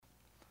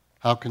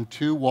How can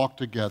two walk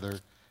together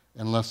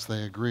unless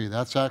they agree?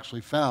 That's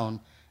actually found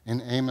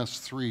in Amos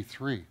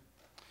 3:3.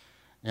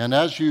 And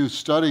as you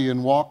study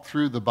and walk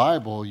through the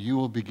Bible, you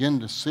will begin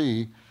to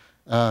see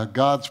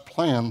God's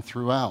plan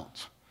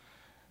throughout.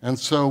 And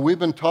so we've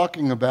been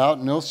talking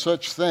about no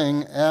such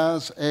thing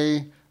as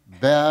a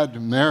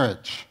bad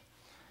marriage.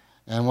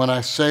 And when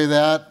I say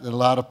that, a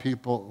lot of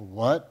people,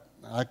 what?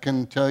 I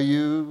can tell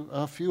you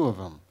a few of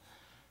them.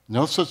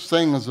 No such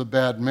thing as a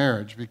bad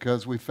marriage,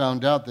 because we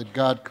found out that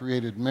God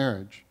created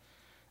marriage.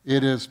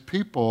 It is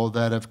people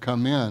that have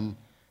come in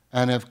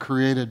and have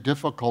created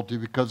difficulty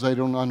because they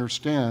don't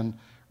understand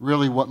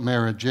really what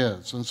marriage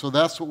is. And so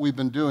that's what we've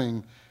been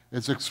doing,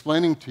 is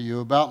explaining to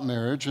you about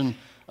marriage. And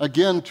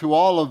again, to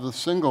all of the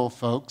single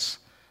folks,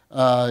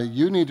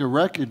 you need to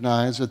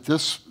recognize that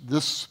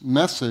this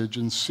message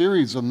and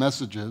series of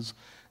messages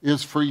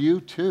is for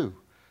you too,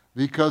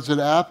 because it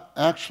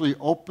actually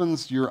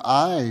opens your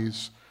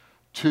eyes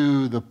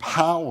to the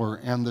power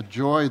and the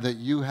joy that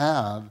you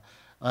have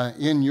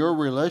in your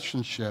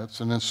relationships,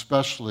 and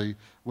especially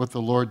with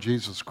the Lord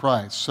Jesus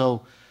Christ.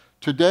 So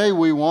today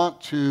we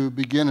want to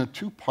begin a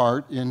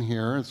two-part in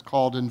here. It's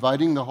called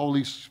Inviting the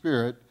Holy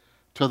Spirit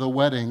to the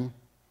Wedding,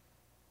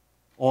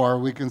 or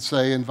we can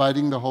say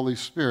Inviting the Holy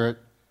Spirit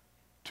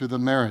to the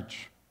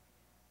Marriage.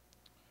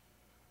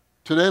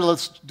 Today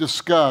let's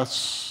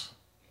discuss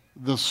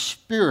the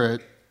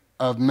spirit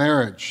of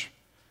marriage.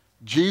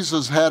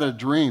 Jesus had a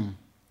dream.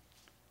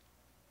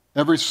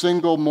 Every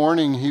single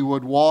morning he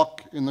would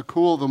walk in the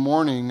cool of the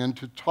morning and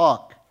to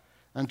talk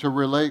and to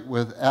relate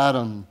with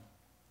Adam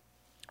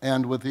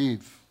and with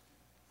Eve.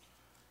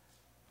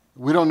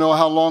 We don't know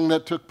how long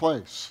that took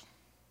place.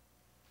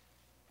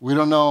 We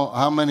don't know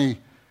how many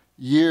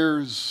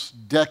years,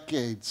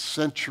 decades,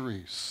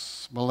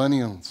 centuries,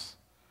 millenniums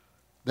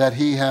that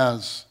he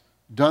has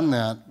done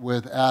that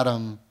with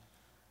Adam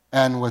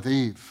and with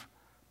Eve.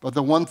 But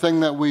the one thing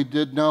that we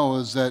did know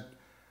is that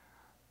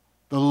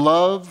the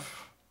love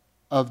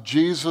of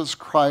Jesus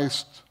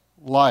Christ's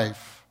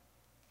life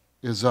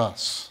is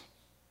us.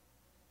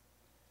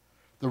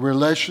 The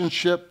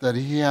relationship that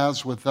he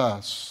has with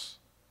us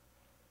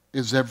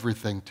is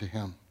everything to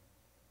him.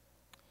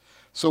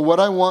 So what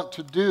I want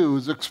to do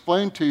is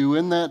explain to you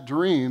in that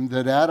dream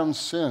that Adam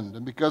sinned,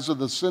 and because of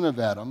the sin of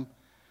Adam,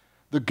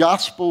 the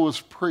gospel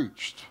was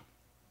preached.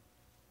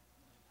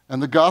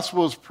 And the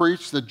gospel was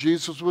preached that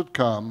Jesus would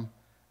come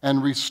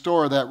and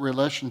restore that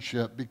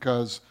relationship,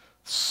 because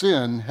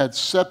sin had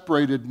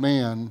separated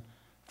man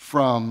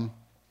from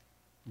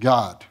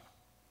God.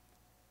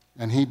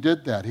 And he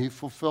did that. He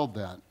fulfilled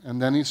that.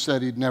 And then he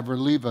said he'd never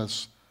leave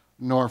us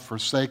nor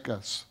forsake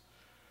us.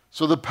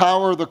 So the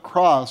power of the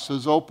cross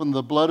has opened,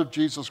 the blood of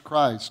Jesus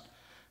Christ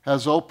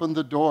has opened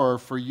the door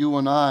for you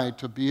and I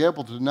to be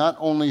able to not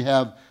only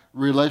have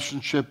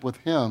relationship with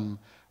him,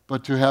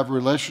 but to have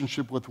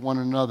relationship with one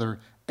another.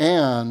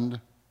 And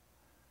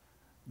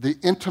the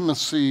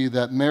intimacy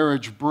that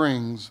marriage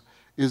brings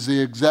is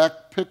the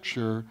exact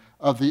picture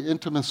of the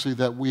intimacy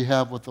that we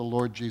have with the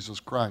Lord Jesus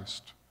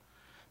Christ.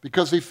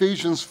 Because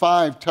Ephesians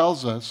 5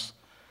 tells us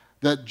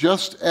that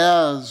just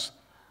as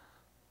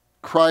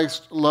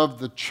Christ loved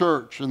the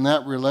church in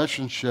that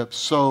relationship,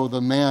 so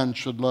the man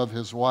should love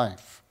his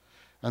wife.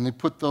 And they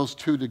put those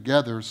two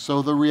together.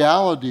 So the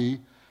reality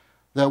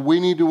that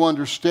we need to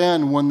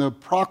understand when the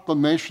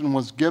proclamation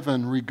was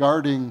given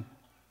regarding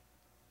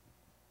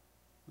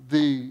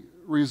the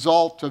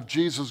result of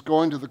Jesus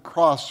going to the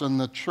cross and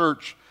the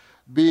church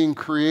being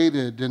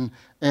created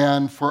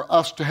and for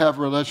us to have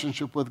a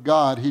relationship with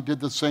God, he did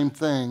the same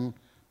thing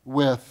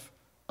with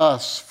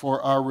us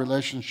for our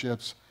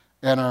relationships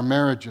and our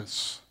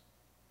marriages.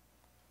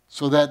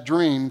 So that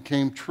dream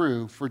came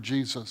true for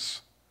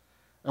Jesus.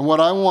 And what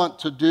I want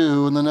to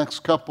do in the next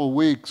couple of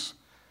weeks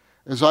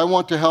is I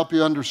want to help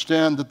you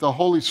understand that the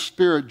Holy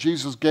Spirit,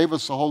 Jesus gave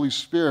us the Holy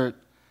Spirit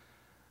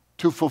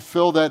to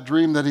fulfill that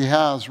dream that he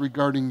has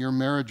regarding your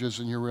marriages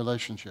and your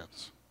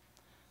relationships.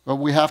 But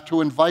we have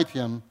to invite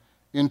him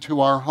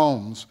into our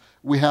homes.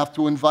 We have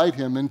to invite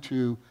him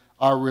into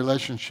our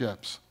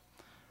relationships.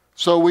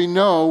 So we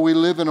know we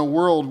live in a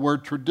world where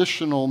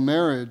traditional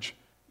marriage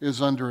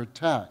is under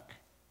attack.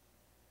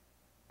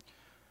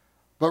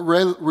 But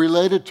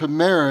related to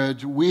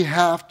marriage, we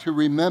have to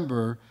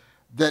remember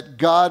that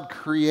God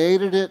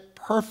created it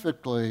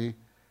perfectly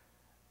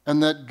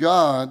and that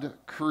God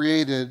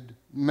created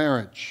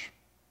marriage.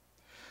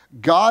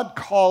 God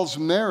calls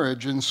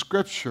marriage in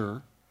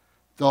Scripture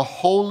the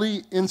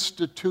holy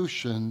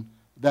institution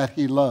that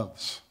he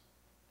loves.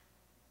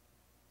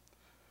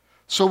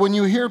 So when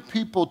you hear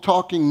people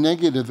talking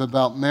negative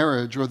about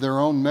marriage or their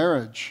own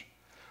marriage,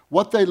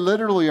 what they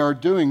literally are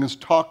doing is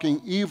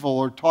talking evil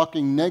or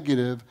talking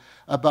negative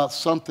about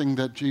something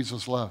that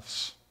Jesus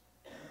loves.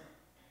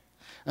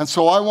 And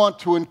so I want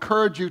to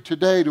encourage you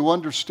today to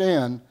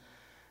understand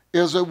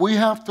is that we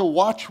have to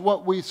watch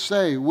what we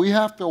say. We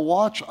have to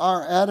watch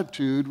our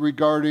attitude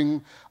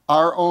regarding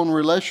our own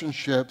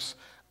relationships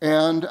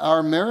and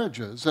our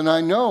marriages. And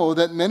I know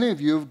that many of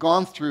you have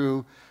gone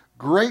through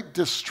great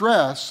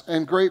distress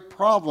and great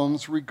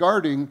problems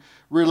regarding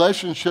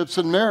relationships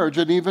and marriage.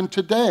 And even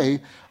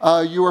today,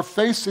 you are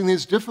facing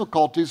these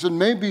difficulties, and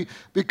maybe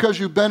because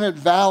you've been at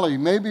Valley,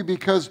 maybe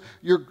because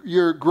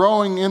you're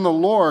growing in the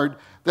Lord,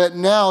 that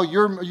now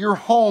your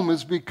home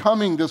is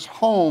becoming this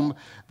home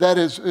that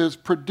is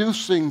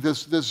producing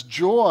this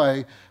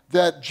joy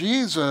that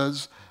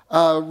Jesus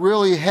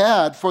really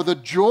had. For the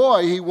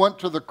joy, he went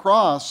to the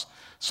cross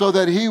so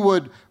that he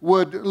would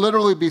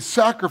literally be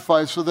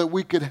sacrificed so that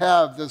we could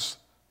have this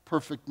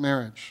perfect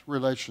marriage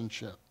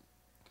relationship.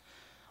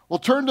 Well,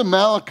 turn to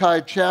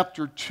Malachi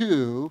chapter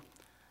 2,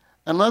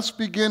 and let's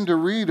begin to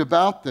read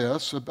about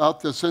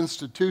this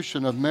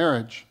institution of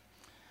marriage.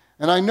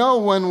 And I know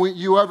when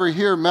you ever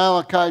hear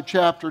Malachi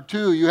chapter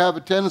 2, you have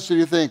a tendency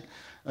to think,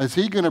 is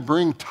he going to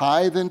bring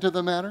tithe into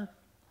the matter?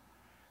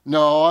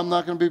 No, I'm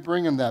not going to be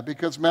bringing that,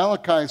 because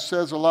Malachi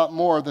says a lot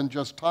more than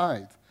just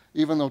tithe,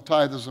 even though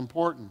tithe is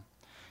important.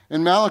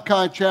 In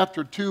Malachi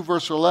chapter 2,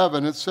 verse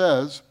 11, it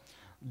says,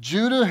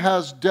 Judah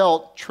has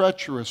dealt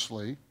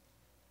treacherously,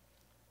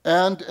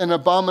 and an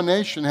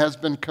abomination has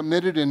been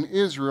committed in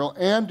Israel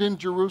and in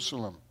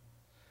Jerusalem.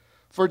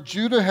 For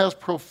Judah has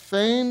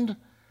profaned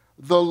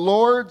the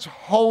Lord's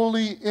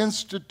holy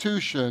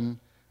institution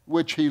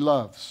which he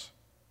loves.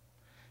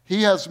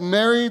 He has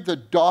married the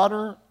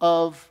daughter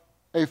of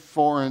a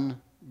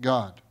foreign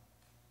god.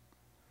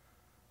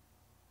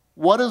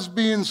 What is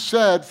being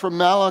said from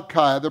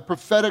Malachi, the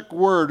prophetic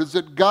word, is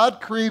that God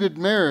created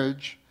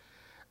marriage,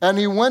 and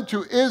he went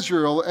to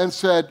Israel and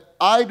said,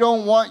 I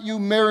don't want you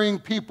marrying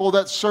people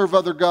that serve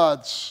other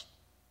gods.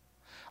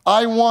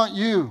 I want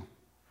you.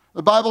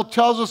 The Bible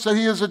tells us that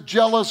he is a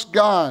jealous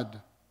God,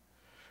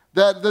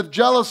 that the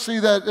jealousy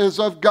that is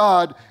of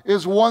God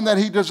is one that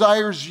he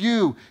desires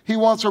you. He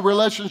wants a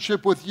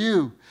relationship with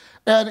you.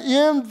 And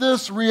in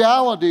this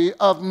reality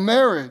of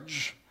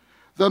marriage,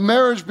 the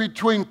marriage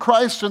between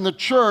Christ and the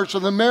church,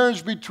 and the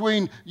marriage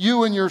between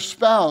you and your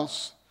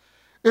spouse,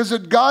 is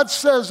that God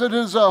says it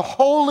is a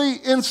holy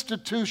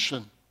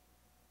institution.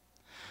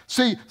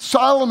 See,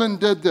 Solomon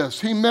did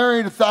this. He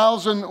married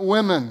 1,000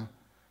 women,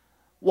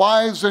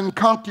 wives and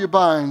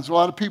concubines. A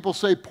lot of people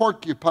say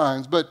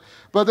porcupines, but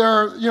there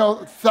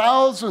are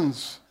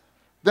thousands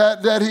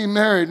that he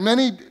married.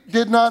 Many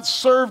did not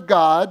serve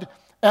God,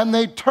 and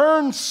they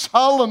turned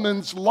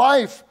Solomon's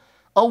life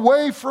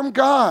away from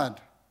God.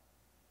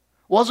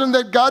 Wasn't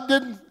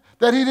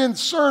that he didn't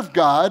serve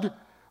God,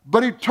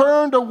 but he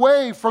turned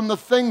away from the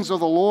things of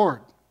the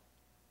Lord.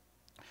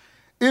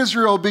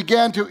 Israel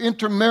began to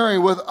intermarry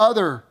with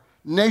other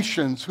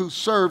nations who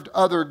served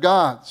other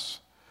gods.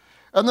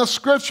 And the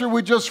scripture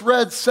we just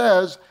read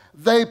says,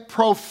 they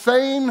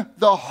profane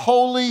the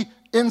holy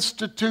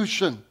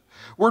institution.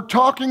 We're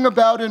talking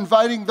about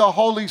inviting the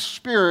Holy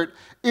Spirit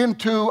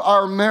into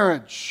our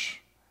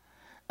marriage.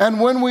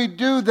 And when we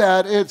do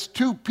that, it's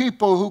two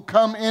people who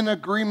come in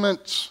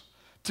agreement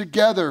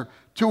together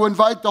to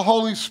invite the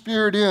Holy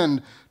Spirit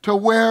in, to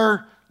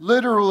where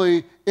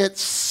literally it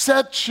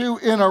sets you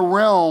in a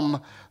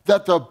realm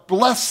that the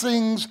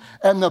blessings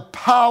and the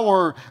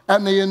power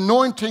and the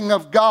anointing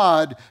of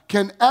God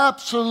can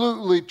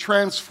absolutely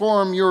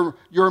transform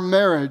your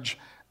marriage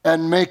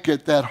and make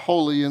it that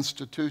holy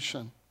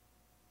institution.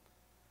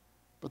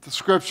 But the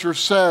scripture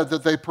said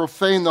that they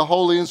profaned the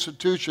holy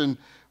institution,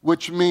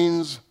 which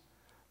means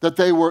that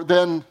they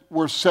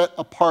were set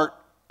apart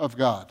of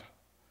God.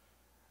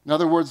 In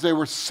other words, they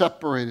were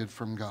separated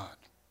from God.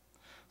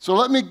 So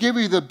let me give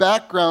you the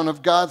background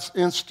of God's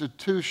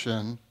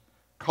institution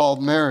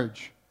called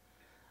marriage.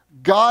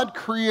 God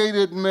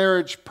created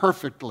marriage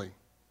perfectly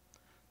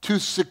to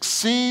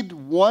succeed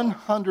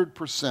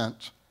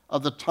 100%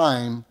 of the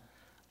time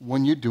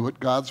when you do it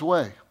God's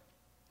way.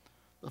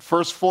 The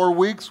first 4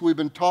 weeks we've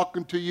been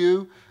talking to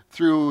you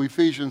through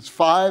Ephesians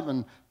 5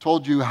 and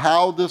told you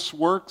how this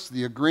works,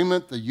 the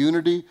agreement, the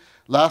unity.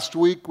 Last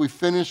week we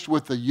finished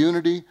with the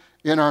unity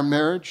in our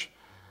marriage.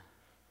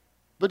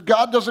 But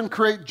God doesn't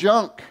create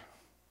junk.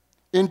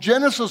 In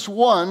Genesis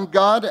 1,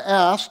 God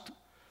asked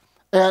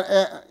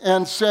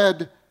and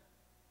said,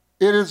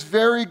 it is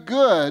very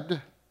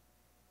good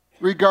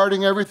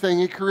regarding everything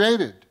he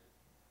created.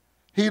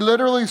 He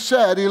literally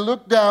said, he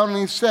looked down and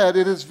he said,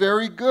 it is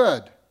very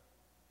good.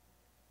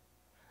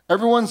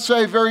 Everyone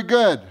say, very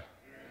good. Very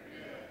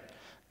good.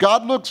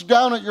 God looks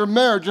down at your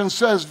marriage and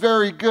says,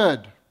 very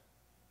good.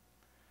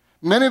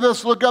 Many of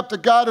us look up to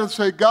God and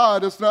say,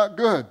 God, it's not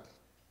good.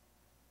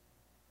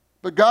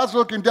 But God's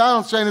looking down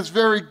and saying it's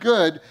very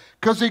good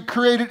because he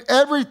created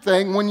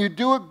everything, when you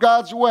do it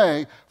God's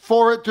way,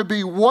 for it to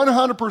be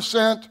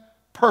 100%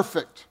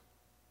 perfect.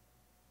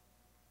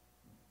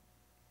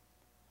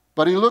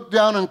 But he looked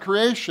down on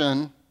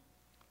creation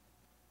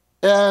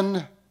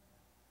and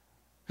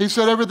he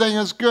said everything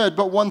is good,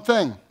 but one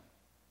thing.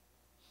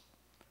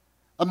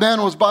 A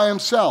man was by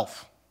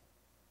himself.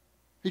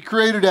 He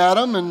created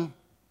Adam and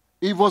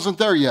Eve wasn't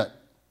there yet.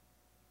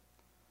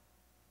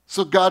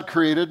 So God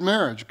created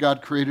marriage.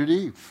 God created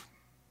Eve.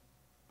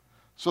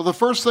 So the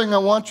first thing I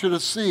want you to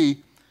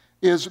see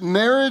is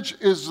marriage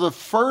is the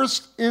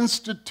first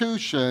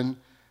institution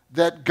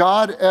that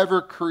God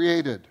ever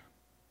created.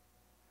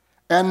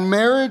 And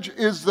marriage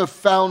is the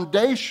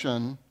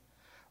foundation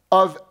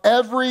of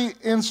every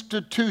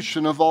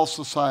institution of all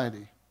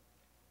society.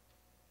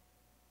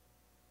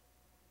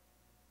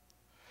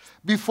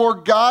 Before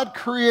God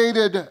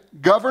created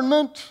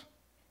government,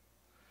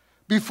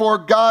 before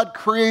God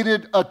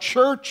created a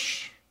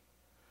church,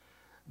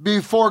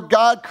 before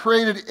God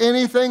created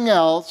anything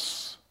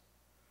else,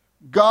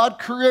 God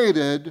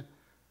created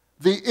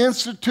the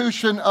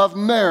institution of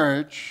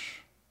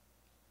marriage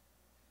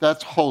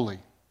that's holy.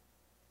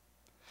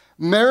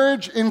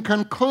 Marriage, in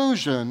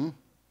conclusion,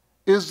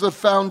 is the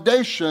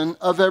foundation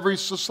of every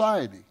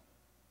society.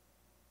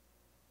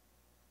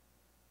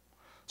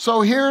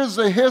 So here's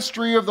the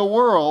history of the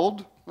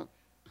world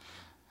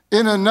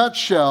in a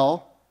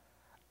nutshell.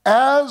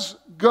 As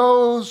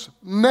goes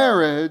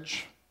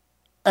marriage,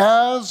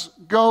 as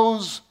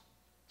goes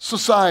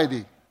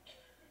society.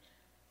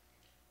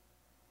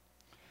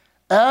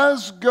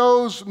 As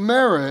goes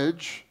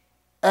marriage,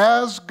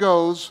 as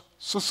goes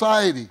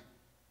society.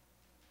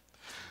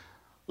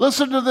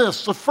 Listen to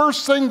this. The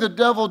first thing the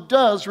devil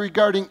does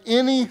regarding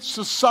any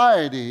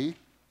society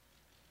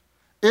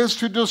is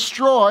to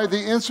destroy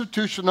the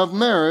institution of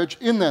marriage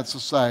in that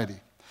society.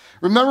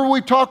 Remember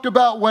we talked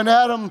about when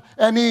Adam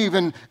and Eve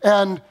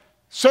and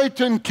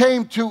Satan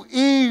came to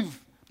Eve,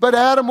 but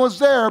Adam was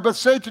there, but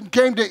Satan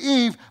came to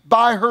Eve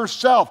by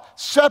herself,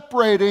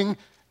 separating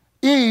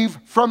Eve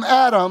from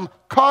Adam,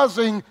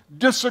 causing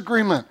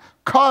disagreement,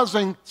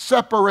 causing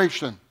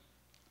separation.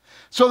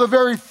 So the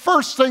very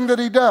first thing that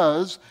he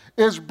does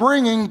is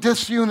bringing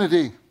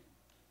disunity.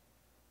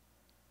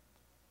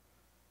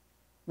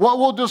 What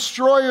will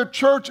destroy a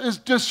church is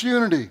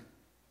disunity.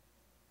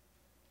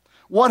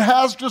 What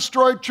has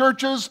destroyed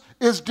churches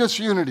is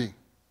disunity.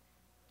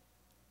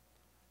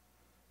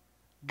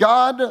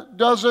 God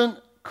doesn't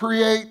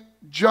create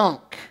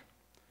junk.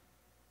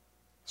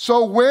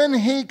 So when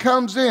he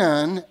comes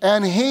in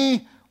and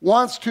he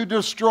wants to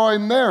destroy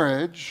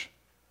marriage,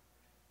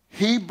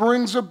 he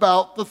brings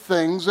about the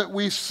things that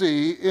we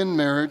see in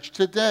marriage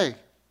today.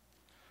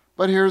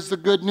 But here's the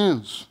good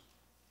news.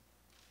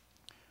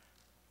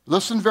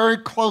 Listen very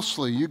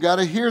closely. You got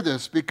to hear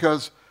this,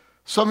 because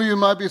some of you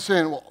might be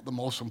saying, well, the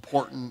most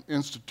important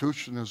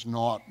institution is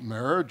not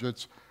marriage.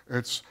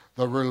 It's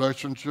the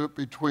relationship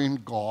between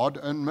God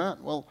and man.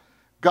 Well,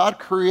 God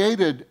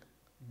created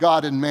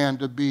God and man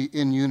to be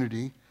in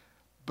unity,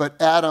 but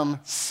Adam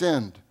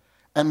sinned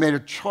and made a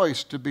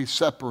choice to be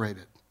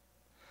separated.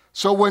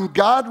 So when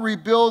God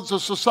rebuilds a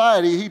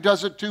society, he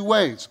does it two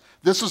ways.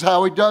 This is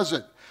how he does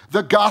it.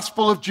 The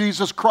gospel of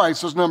Jesus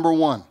Christ is number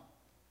one.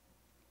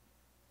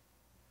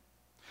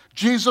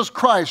 Jesus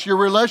Christ, your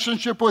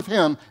relationship with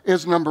him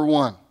is number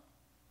one.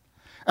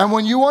 And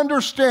when you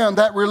understand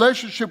that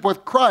relationship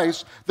with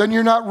Christ, then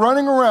you're not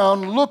running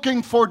around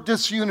looking for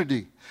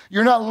disunity.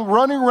 You're not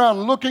running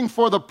around looking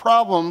for the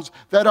problems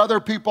that other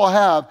people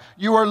have.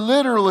 You are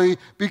literally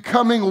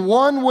becoming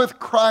one with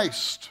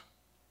Christ.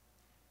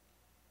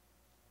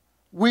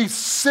 We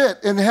sit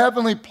in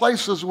heavenly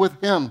places with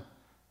him,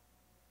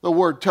 the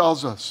word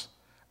tells us.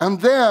 And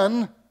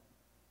then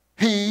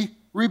he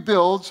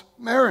rebuilds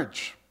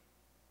marriage.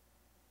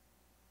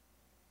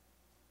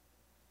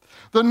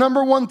 The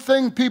number one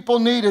thing people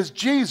need is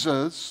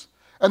Jesus,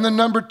 and the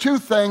number two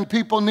thing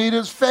people need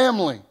is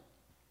family.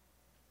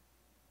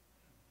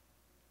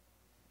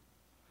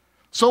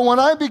 So when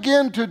I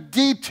begin to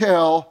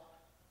detail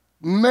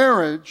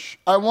marriage,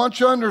 I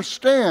want you to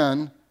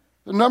understand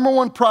the number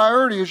one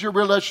priority is your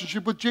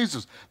relationship with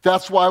Jesus.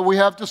 That's why we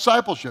have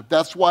discipleship.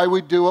 That's why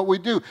we do what we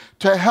do.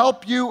 To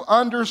help you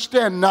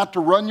understand, not to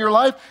run your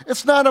life.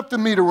 It's not up to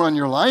me to run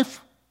your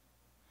life.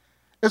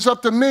 It's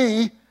up to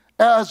me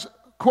as,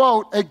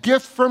 quote, a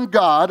gift from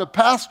God, a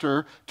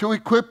pastor, to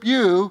equip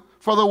you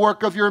for the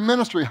work of your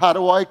ministry. How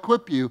do I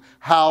equip you?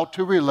 How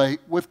to relate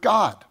with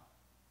God.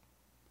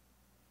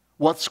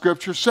 What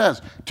Scripture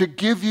says. To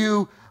give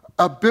you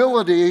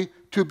ability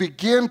to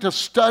begin to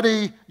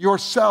study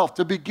yourself,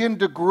 to begin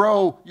to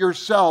grow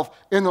yourself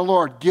in the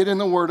Lord. Get in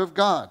the Word of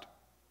God.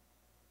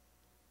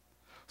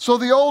 So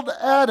the old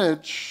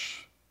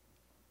adage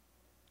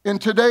in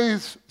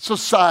today's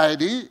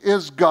society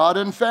is God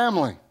and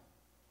family.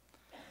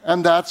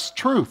 And that's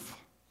truth.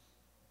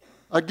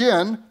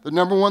 Again, the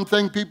number one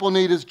thing people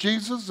need is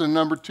Jesus, and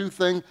number two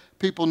thing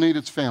people need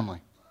is family.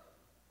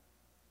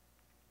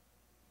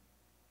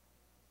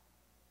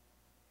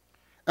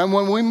 And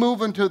when we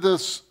move into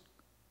this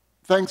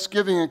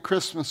Thanksgiving and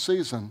Christmas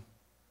season,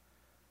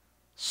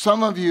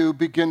 some of you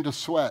begin to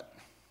sweat.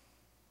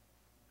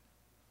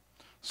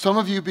 Some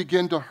of you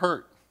begin to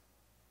hurt.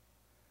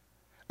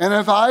 And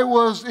if I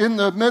was in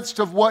the midst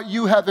of what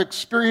you have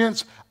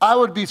experienced, I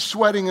would be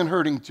sweating and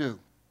hurting too.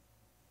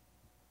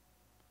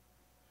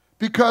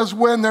 Because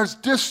when there's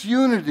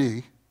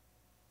disunity,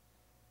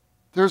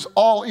 there's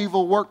all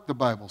evil work, the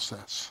Bible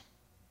says.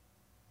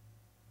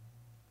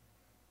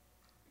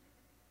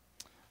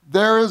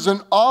 There is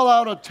an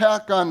all-out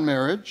attack on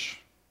marriage,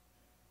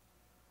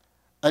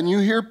 and you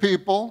hear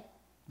people,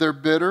 they're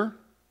bitter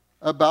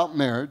about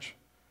marriage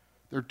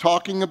They're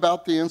talking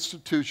about the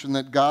institution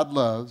that God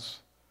loves,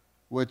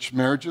 which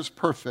marriage is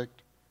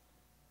perfect.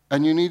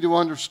 And you need to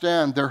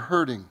understand they're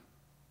hurting.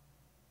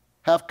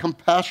 Have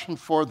compassion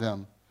for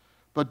them,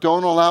 but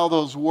don't allow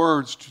those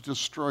words to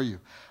destroy you.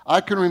 I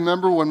can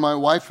remember when my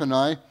wife and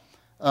I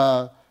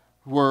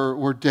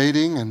were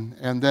dating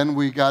and then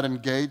we got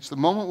engaged. The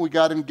moment we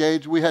got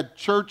engaged, we had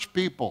church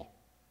people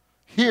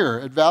here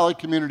at Valley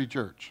Community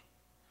Church.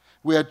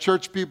 We had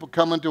church people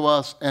coming to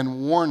us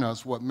and warn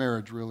us what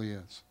marriage really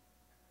is.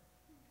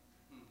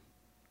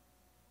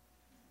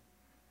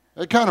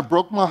 It kind of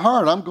broke my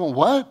heart. I'm going,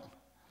 what?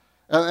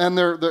 And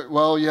they're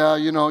well, yeah,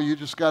 you know, you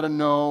just got to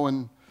know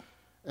and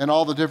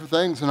all the different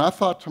things. And I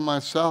thought to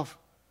myself,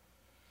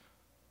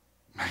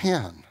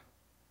 man,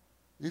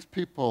 these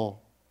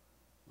people,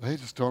 they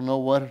just don't know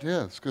what it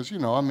is. Because, you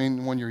know, I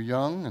mean, when you're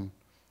young and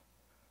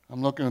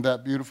I'm looking at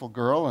that beautiful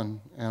girl and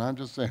I'm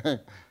just saying, hey,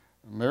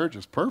 marriage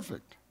is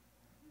perfect.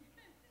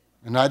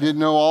 And I didn't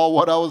know all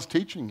what I was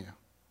teaching you.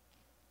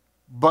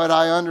 But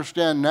I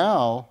understand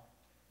now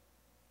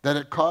that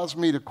it caused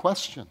me to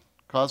question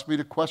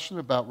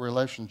about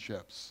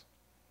relationships.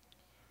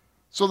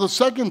 So the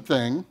second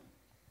thing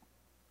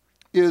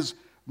is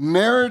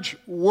marriage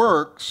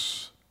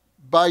works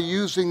by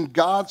using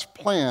God's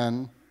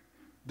plan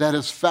that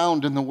is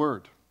found in the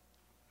Word.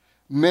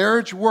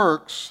 Marriage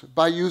works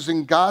by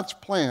using God's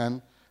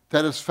plan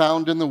that is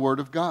found in the Word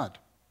of God.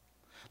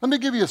 Let me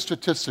give you a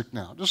statistic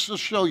now, just to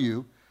show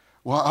you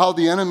how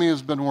the enemy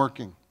has been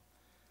working.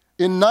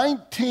 In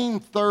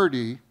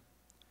 1930,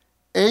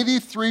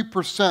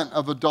 83%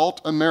 of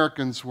adult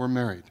Americans were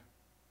married.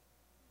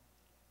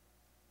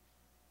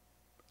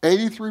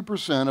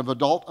 83% of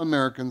adult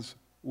Americans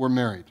were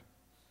married.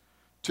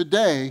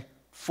 Today,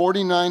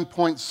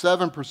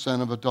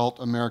 49.7% of adult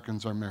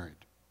Americans are married.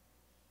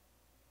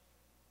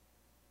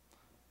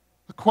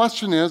 The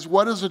question is,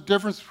 what is the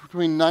difference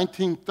between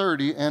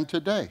 1930 and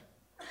today?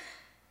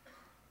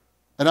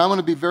 And I'm going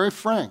to be very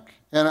frank,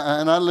 and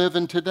I live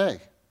in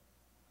today.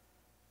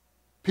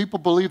 People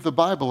believed the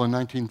Bible in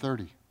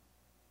 1930.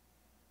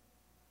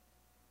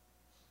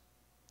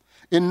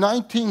 In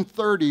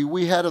 1930,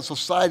 we had a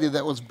society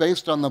that was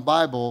based on the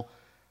Bible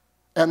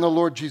and the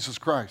Lord Jesus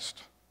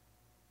Christ.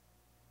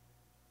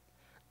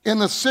 In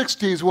the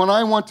 60s, when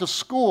I went to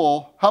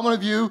school, how many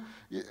of you,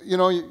 you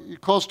know, you're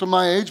close to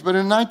my age, but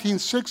in the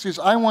 1960s,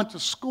 I went to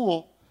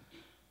school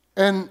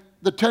and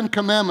the Ten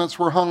Commandments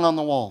were hung on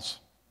the walls.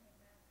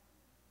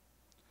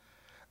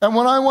 And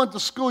when I went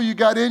to school, you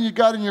got in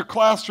your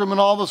classroom,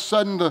 and all of a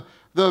sudden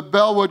the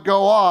bell would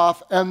go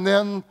off, and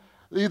then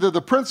either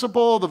the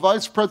principal, the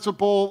vice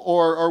principal,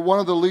 or one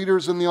of the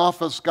leaders in the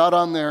office got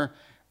on there,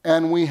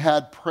 and we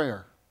had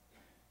prayer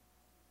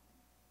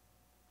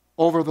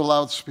over the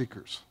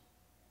loudspeakers.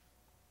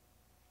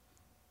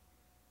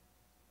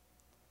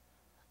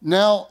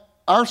 Now,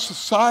 our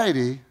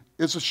society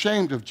is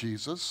ashamed of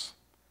Jesus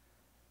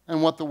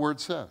and what the Word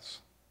says.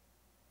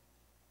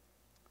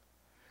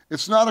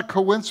 It's not a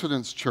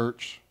coincidence,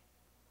 church,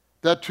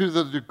 that to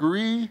the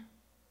degree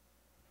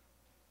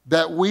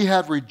that we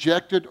have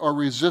rejected or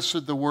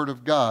resisted the Word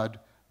of God,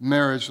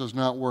 marriage does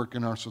not work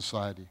in our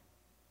society.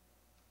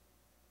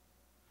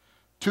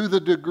 To the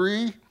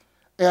degree,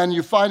 and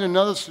you find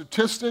another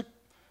statistic,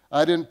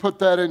 I didn't put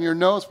that in your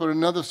notes, but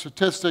another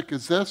statistic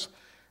is this,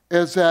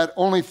 is that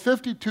only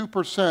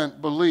 52%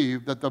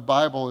 believe that the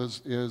Bible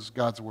is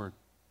God's Word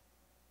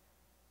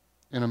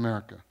in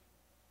America.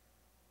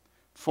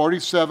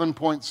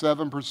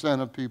 47.7%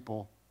 of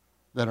people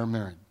that are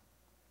married.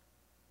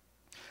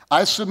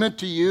 I submit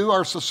to you,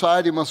 our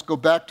society must go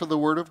back to the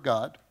Word of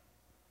God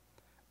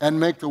and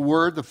make the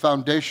Word the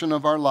foundation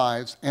of our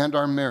lives and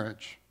our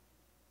marriage.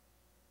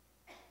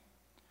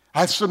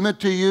 I submit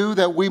to you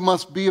that we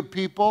must be a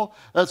people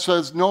that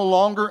says, no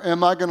longer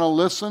am I going to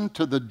listen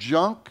to the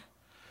junk,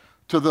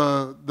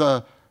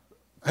 to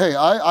hey,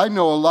 I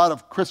know a lot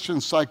of Christian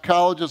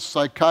psychologists,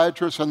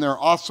 psychiatrists, and they're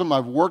awesome.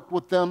 I've worked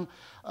with them.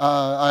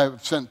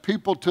 I've sent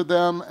people to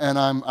them, and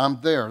I'm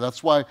there.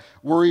 That's why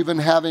we're even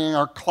having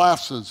our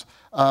classes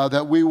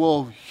that we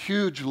will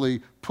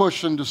hugely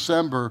push in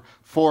December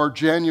for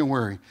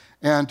January,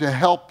 and to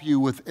help you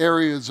with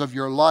areas of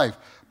your life.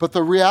 But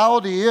the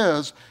reality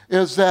is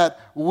that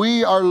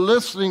we are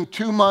listening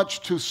too much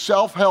to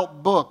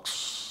self-help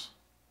books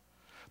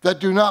that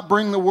do not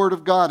bring the Word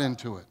of God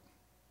into it.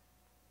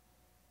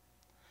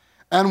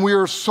 And we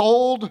are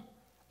sold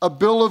a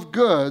bill of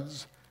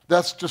goods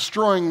that's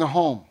destroying the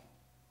home.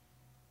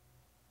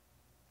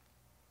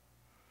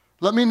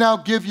 Let me now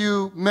give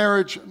you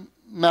marriage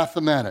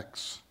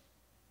mathematics.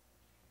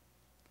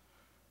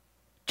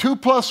 2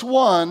 +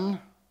 1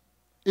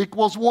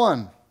 =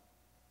 1.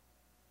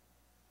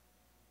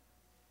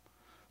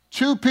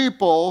 Two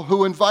people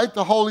who invite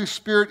the Holy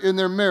Spirit in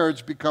their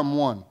marriage become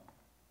one.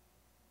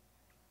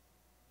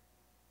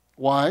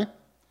 Why?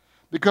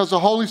 Because the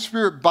Holy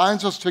Spirit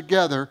binds us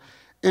together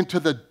into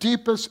the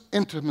deepest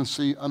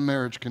intimacy a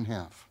marriage can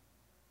have.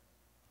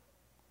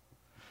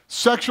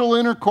 Sexual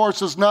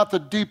intercourse is not the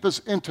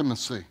deepest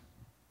intimacy,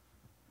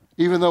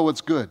 even though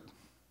it's good.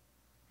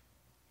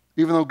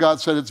 Even though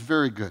God said it's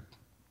very good.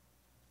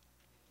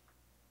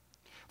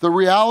 The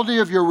reality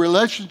of your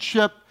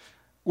relationship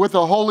with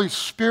the Holy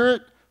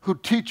Spirit who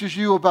teaches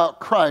you about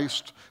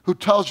Christ, who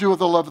tells you of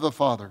the love of the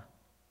Father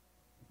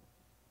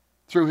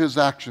through his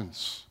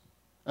actions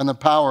and the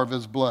power of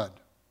his blood.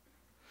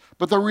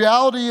 But the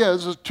reality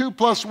is 2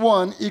 plus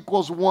 1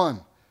 equals 1.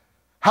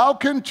 How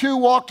can two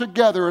walk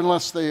together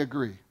unless they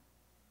agree?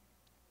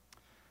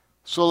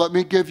 So let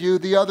me give you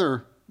the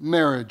other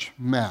marriage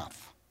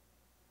math.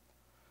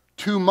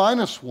 2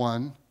 minus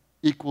 1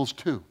 equals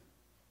 2.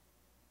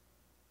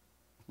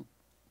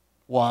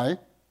 Why?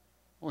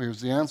 Well,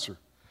 here's the answer.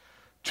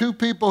 Two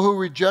people who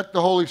reject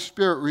the Holy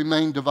Spirit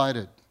remain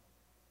divided.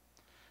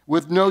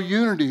 With no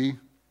unity,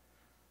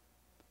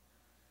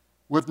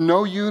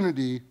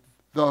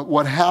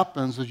 what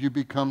happens is you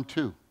become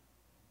two.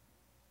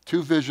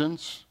 Two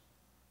visions,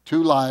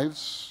 two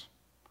lives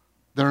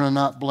that are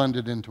not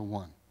blended into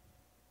one.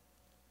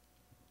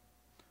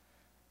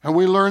 And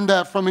we learned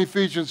that from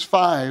Ephesians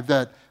 5,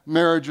 that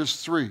marriage is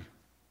three.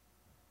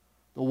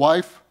 The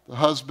wife, the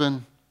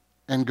husband,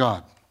 and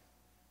God.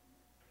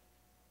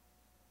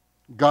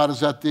 God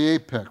is at the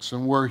apex,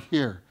 and we're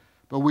here.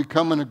 But we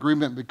come in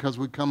agreement because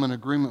we come in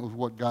agreement with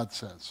what God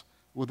says,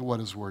 with what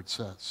his word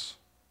says.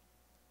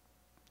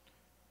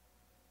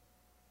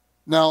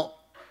 Now,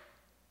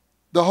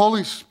 the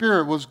Holy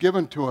Spirit was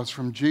given to us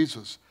from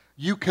Jesus.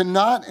 You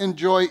cannot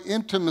enjoy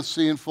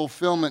intimacy and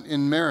fulfillment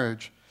in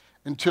marriage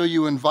until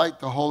you invite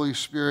the Holy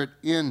Spirit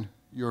in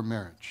your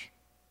marriage.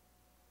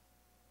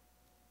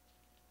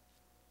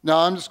 Now,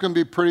 I'm just going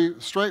to be pretty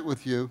straight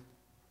with you.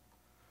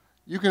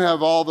 You can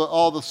have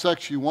all the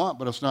sex you want,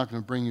 but it's not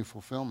going to bring you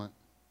fulfillment.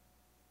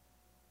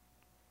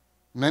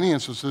 In many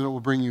instances, it will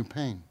bring you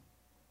pain.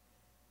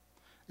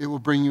 It will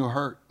bring you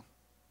hurt.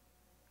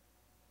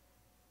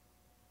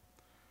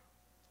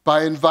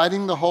 By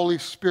inviting the Holy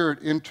Spirit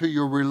into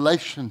your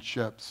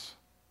relationships,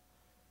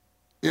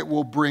 it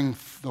will bring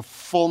the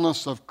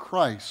fullness of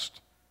Christ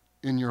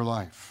in your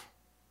life.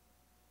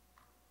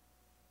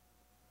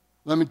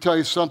 Let me tell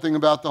you something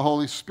about the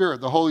Holy Spirit.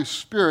 The Holy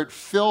Spirit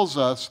fills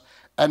us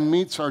and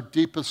meets our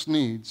deepest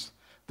needs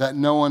that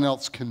no one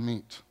else can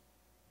meet.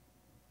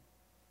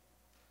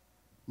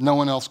 No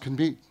one else can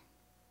meet.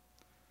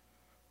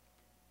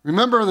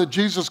 Remember that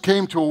Jesus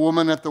came to a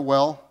woman at the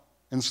well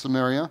in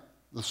Samaria,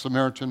 the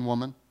Samaritan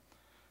woman.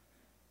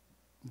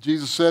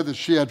 Jesus said that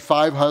she had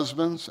 5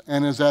 husbands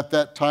and is at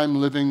that time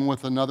living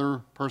with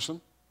another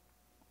person.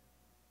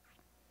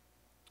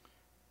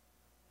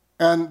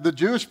 And the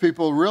Jewish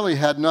people really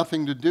had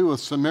nothing to do with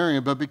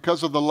Samaria, but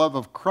because of the love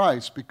of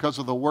Christ, because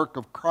of the work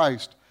of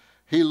Christ,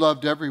 he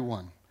loved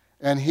everyone.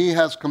 And he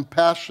has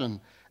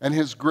compassion, and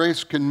his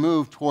grace can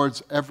move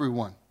towards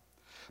everyone.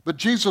 But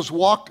Jesus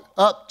walked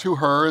up to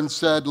her and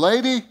said,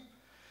 "Lady,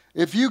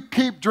 if you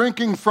keep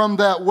drinking from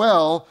that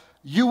well,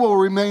 you will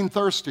remain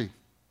thirsty.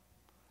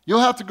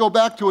 You'll have to go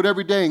back to it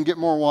every day and get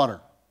more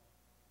water."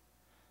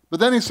 But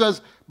then he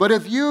says, "But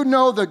if you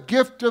know the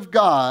gift of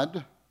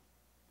God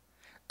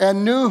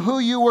and knew who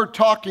you were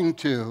talking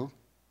to,"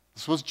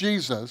 this was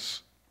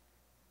Jesus,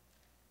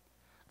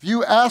 "if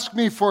you ask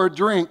me for a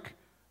drink,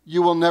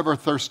 you will never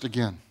thirst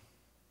again."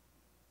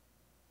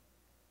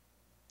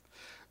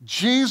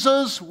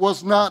 Jesus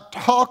was not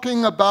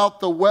talking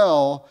about the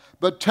well,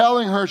 but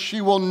telling her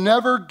she will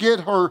never get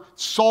her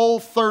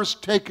soul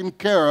thirst taken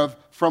care of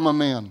from a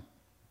man.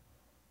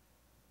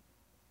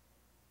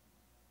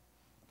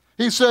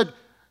 He said,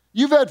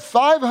 "You've had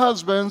 5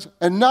 husbands,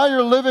 and now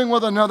you're living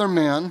with another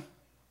man.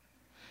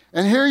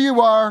 And here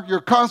you are,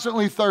 you're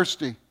constantly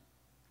thirsty.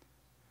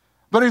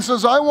 But he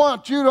says, I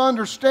want you to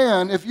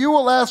understand, if you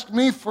will ask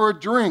me for a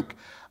drink,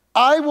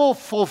 I will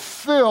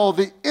fulfill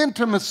the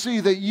intimacy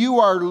that you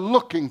are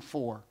looking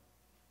for.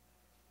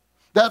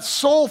 That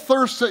soul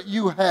thirst that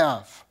you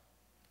have.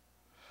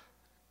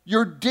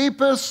 Your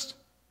deepest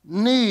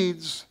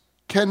needs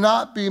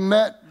cannot be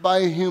met by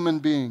a human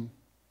being.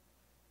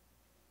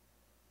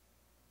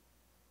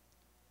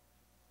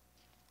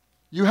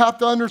 You have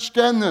to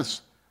understand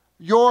this.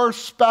 Your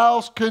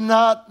spouse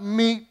cannot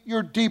meet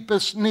your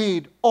deepest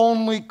need.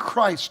 Only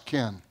Christ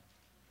can.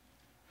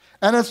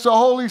 And it's the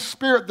Holy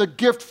Spirit, the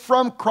gift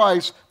from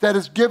Christ that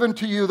is given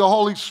to you, the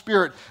Holy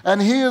Spirit.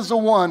 And he is the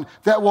one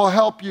that will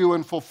help you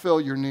and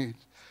fulfill your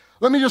needs.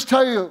 Let me just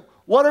tell you,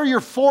 what are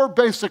your 4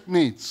 basic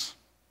needs?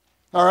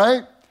 All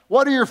right?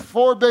 What are your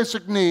 4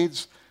 basic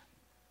needs?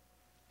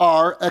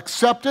 Are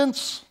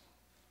acceptance,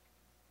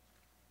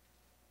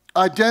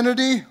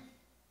 identity,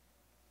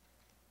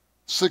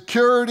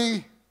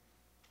 security,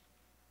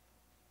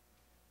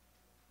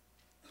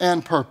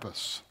 and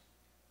purpose.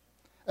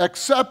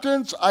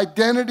 Acceptance,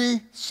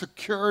 identity,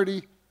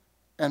 security,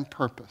 and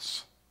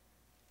purpose.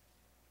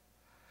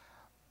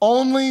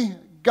 Only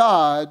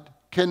God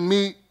can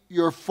meet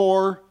your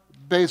 4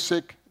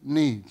 basic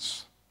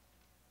needs.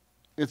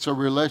 It's a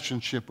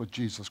relationship with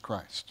Jesus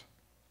Christ.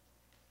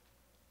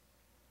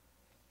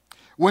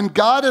 When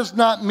God is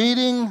not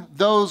meeting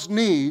those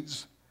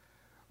needs,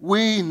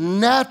 we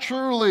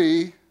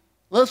naturally,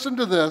 listen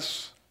to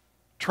this,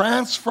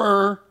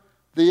 transfer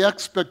the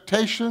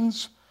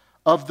expectations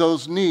of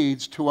those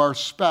needs to our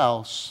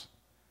spouse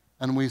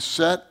and we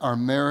set our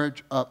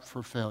marriage up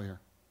for failure.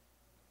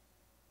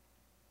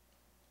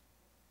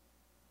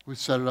 We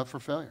set it up for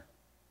failure.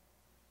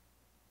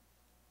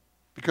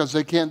 Because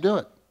they can't do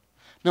it.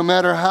 No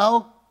matter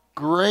how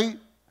great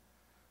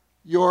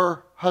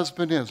your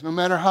husband is, no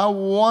matter how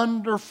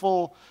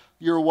wonderful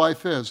your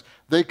wife is,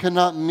 they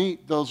cannot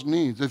meet those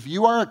needs. If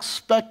you are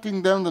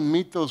expecting them to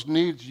meet those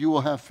needs, you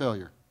will have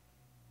failure.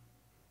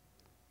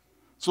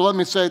 So let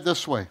me say it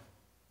this way.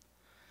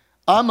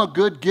 I'm a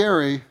good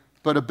Gary,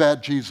 but a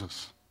bad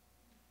Jesus.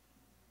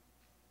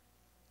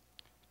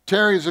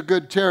 Terry's a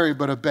good Terry,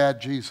 but a bad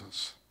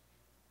Jesus.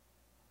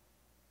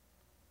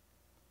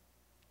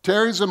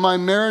 Terry's and my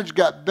marriage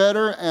got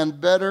better and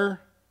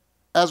better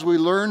as we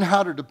learned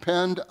how to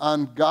depend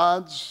on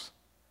God's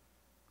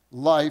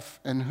life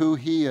and who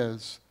He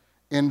is,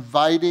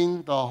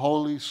 inviting the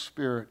Holy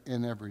Spirit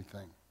in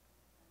everything.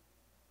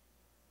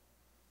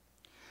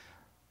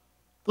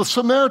 The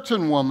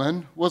Samaritan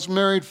woman was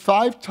married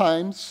 5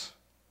 times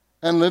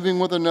and living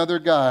with another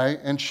guy,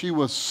 and she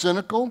was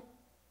cynical,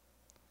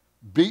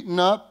 beaten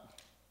up.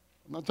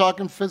 I'm not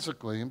talking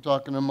physically, I'm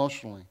talking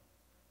emotionally.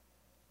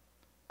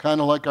 Kind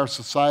of like our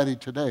society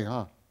today,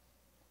 huh?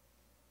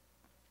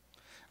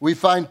 We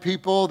find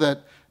people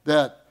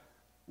that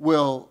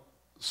will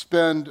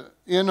spend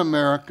in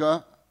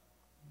America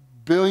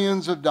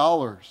billions of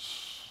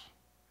dollars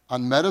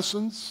on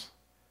medicines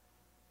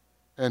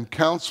and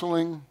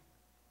counseling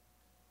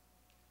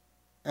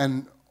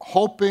and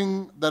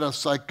hoping that a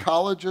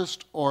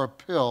psychologist or a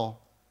pill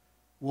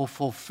will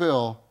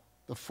fulfill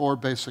the 4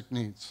 basic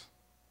needs.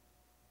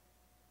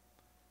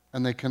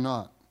 And they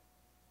cannot.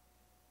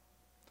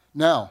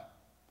 Now,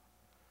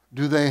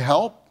 do they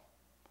help?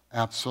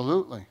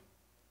 Absolutely.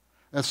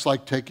 It's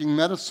like taking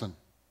medicine.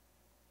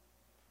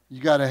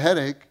 You got a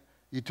headache,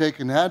 you take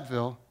an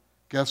Advil,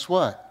 guess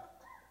what?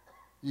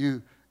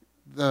 The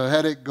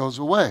headache goes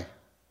away.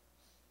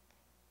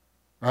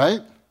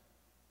 Right?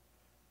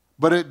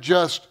 But it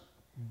just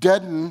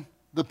deadens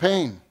the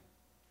pain.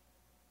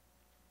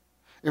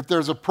 If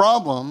there's a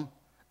problem,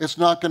 it's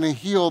not going to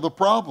heal the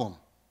problem.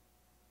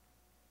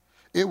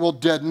 It will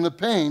deaden the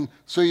pain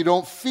so you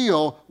don't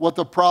feel what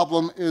the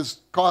problem is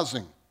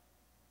causing.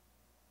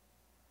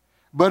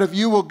 But if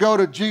you will go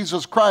to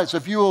Jesus Christ,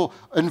 if you will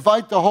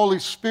invite the Holy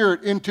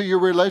Spirit into your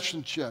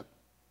relationship,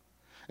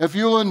 if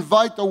you will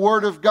invite the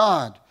Word of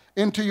God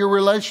into your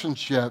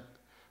relationship,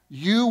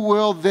 you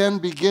will then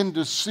begin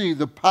to see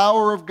the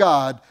power of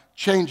God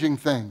changing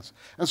things.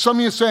 And some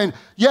of you are saying,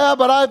 yeah,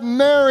 but I've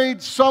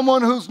married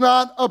someone who's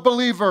not a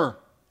believer.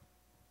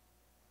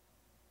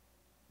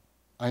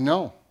 I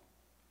know.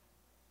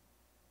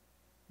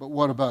 But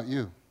what about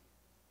you?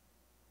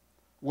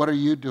 What are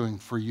you doing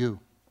for you?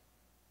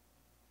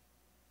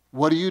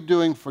 What are you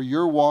doing for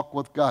your walk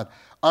with God?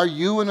 Are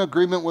you in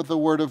agreement with the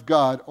Word of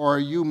God, or are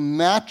you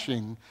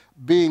matching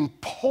being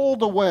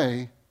pulled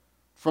away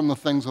from the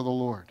things of the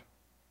Lord?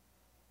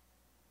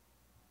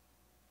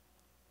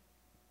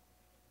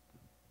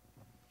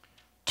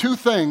 Two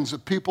things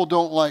that people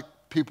don't like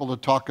people to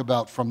talk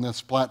about from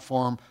this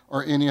platform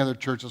or any other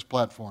church's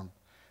platform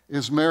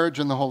is marriage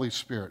and the Holy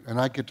Spirit, and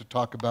I get to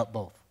talk about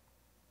both.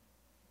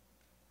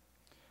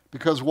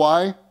 Because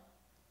why?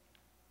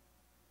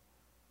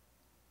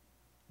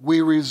 We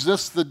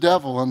resist the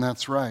devil, and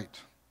that's right.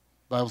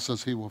 The Bible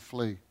says he will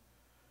flee.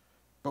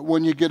 But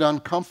when you get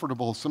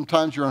uncomfortable,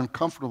 sometimes your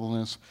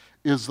uncomfortableness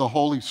is the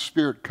Holy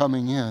Spirit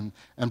coming in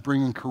and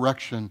bringing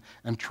correction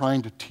and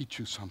trying to teach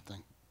you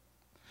something,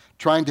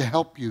 trying to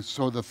help you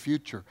so the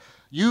future.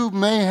 You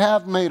may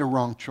have made a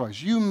wrong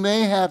choice. You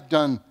may have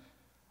done,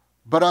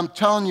 but I'm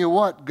telling you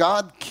what,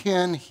 God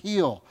can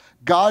heal.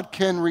 God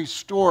can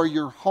restore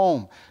your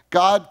home.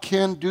 God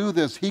can do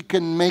this. He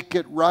can make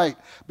it right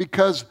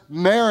because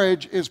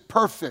marriage is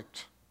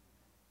perfect.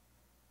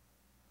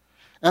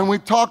 And we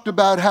talked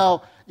about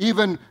how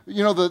even,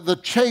 the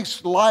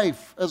chaste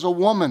life as a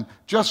woman,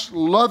 just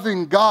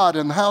loving God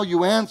and how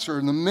you answer.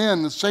 And the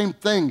men, the same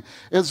thing,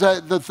 is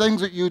that the things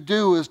that you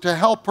do is to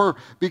help her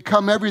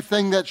become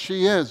everything that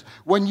she is.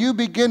 When you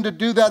begin to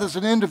do that as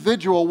an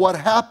individual, what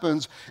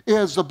happens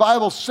is the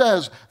Bible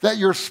says that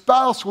your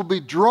spouse will be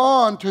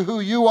drawn to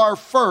who you are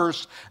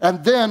first,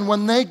 and then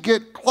when they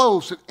get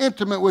close and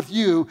intimate with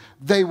you,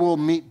 they will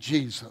meet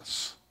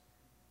Jesus.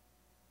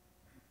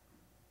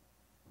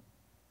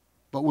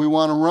 But we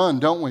want to run,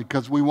 don't we?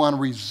 Because we want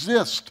to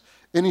resist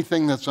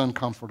anything that's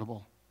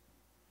uncomfortable.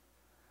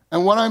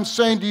 And what I'm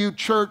saying to you,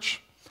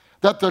 church,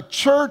 that the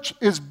church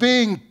is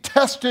being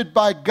tested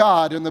by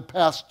God in the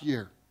past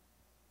year.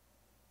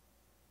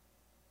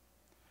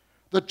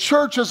 The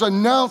church has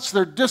announced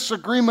their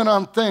disagreement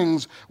on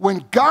things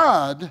when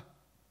God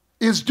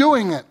is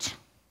doing it.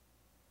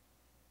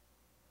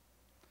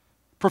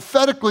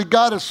 Prophetically,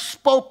 God has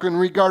spoken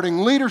regarding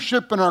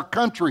leadership in our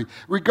country,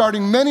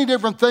 regarding many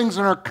different things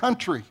in our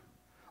country.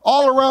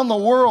 All around the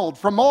world,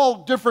 from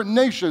all different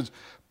nations,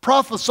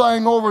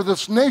 prophesying over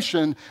this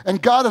nation,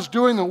 and God is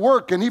doing the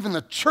work, and even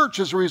the church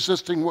is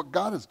resisting what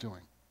God is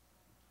doing.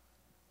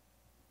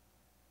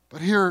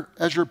 But here,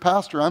 as your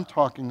pastor, I'm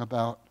talking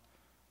about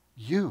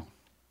you.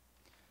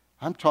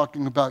 I'm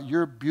talking about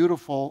your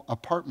beautiful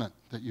apartment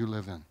that you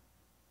live in.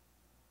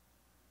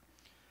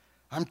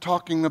 I'm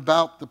talking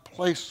about the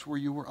place where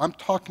you were. I'm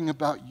talking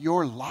about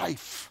your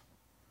life.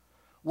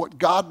 What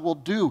God will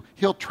do,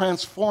 He'll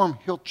transform,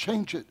 He'll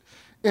change it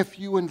if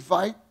you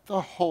invite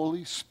the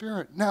Holy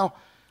Spirit. Now,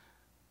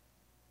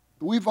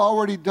 we've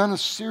already done a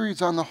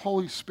series on the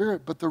Holy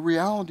Spirit, but the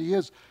reality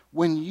is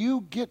when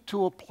you get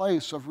to a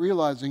place of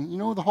realizing, you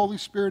know who the Holy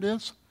Spirit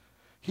is?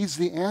 He's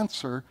the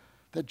answer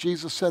that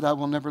Jesus said, I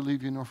will never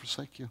leave you nor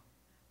forsake you.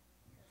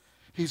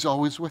 He's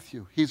always with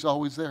you. He's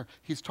always there.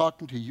 He's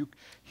talking to you.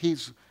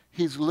 He's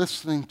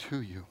listening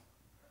to you.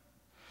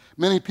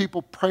 Many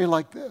people pray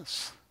like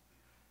this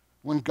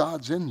when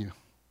God's in you,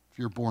 if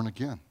you're born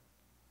again.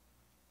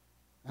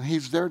 And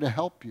He's there to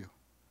help you.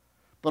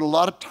 But a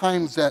lot of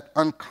times that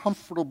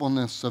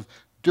uncomfortableness of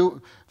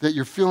that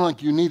you're feeling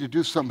like you need to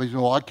do something, but you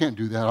know, I can't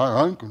do that.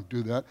 I ain't going to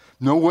do that.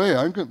 No way.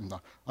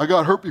 I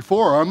got hurt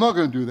before. I'm not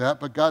going to do that.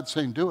 But God's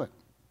saying, do it.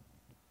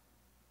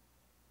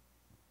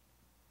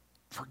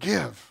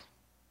 Forgive.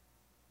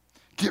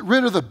 Get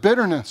rid of the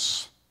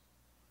bitterness.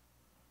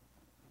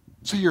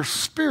 So your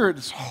spirit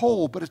is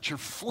whole, but it's your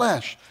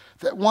flesh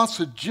that wants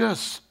to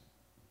just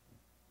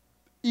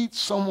eat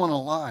someone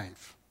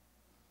alive.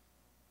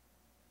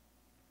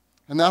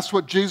 And that's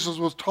what Jesus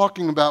was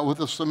talking about with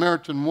the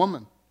Samaritan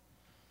woman.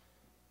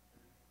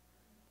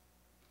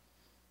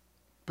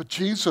 But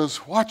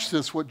Jesus, watch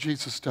this, what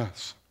Jesus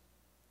does.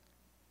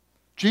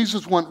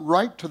 Jesus went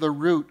right to the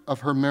root of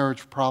her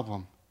marriage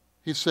problem.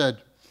 He said,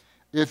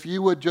 if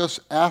you would just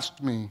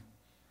ask me,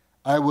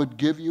 I would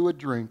give you a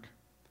drink,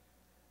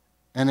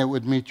 and it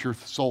would meet your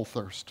soul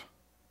thirst,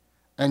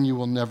 and you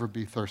will never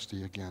be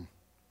thirsty again.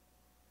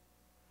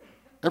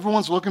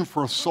 Everyone's looking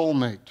for a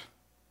soulmate.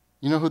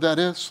 You know who that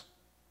is?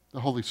 The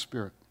Holy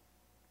Spirit.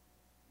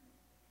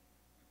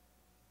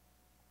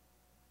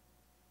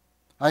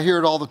 I hear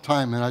it all the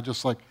time, and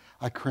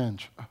I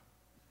cringe.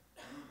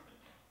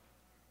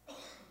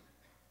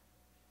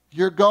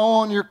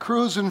 You're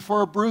cruising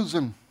for a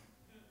bruising.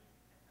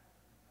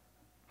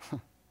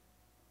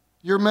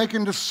 You're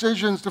making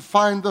decisions to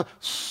find the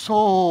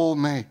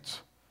soulmate.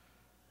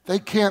 They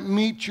can't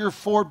meet your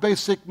 4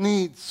 basic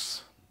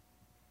needs.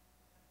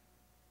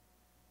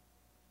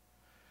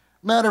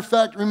 Matter of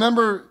fact,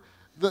 remember,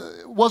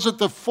 was it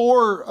the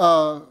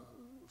 4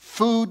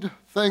 food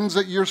things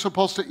that you're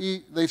supposed to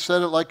eat? They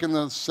said it like in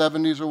the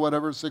 70s or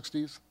whatever,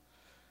 60s.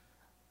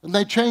 And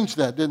they changed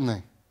that, didn't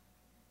they?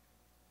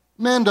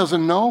 Man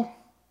doesn't know.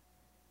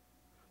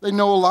 They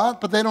know a lot,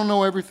 but they don't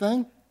know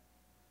everything.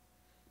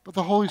 But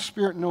the Holy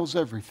Spirit knows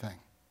everything.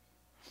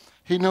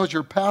 He knows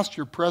your past,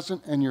 your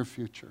present, and your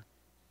future.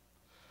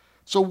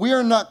 So we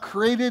are not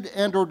created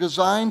and or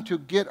designed to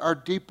get our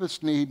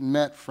deepest need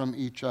met from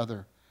each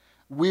other.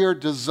 We are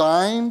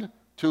designed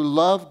to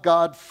love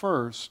God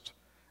first,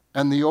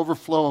 and the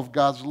overflow of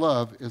God's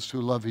love is to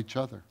love each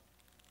other.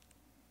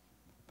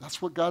 That's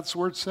what God's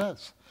Word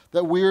says,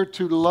 that we are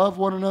to love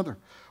one another.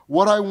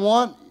 What I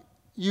want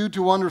you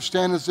to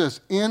understand is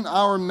this. In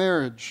our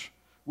marriage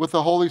with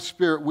the Holy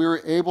Spirit, we are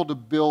able to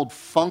build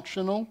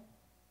functional,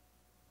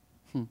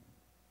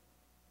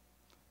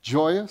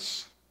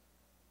 joyous,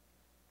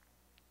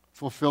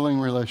 fulfilling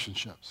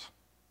relationships.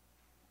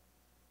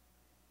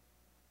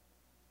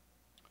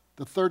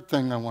 The third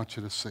thing I want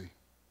you to see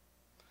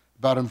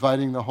about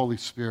inviting the Holy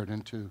Spirit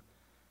into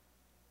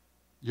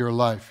your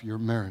life, your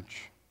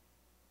marriage.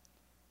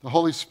 The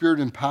Holy Spirit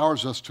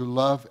empowers us to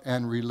love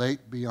and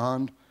relate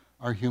beyond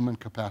our human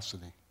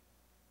capacity.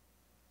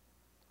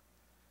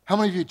 How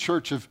many of you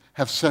church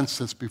have sensed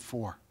this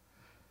before?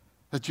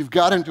 That you've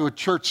got into a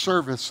church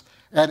service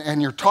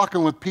and you're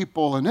talking with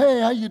people and,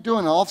 hey, how you doing?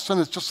 And all of a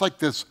sudden it's just like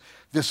this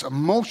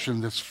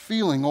emotion, this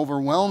feeling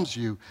overwhelms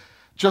you.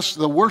 Just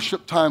the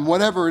worship time,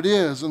 whatever it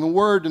is, and the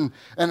Word,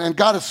 and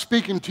God is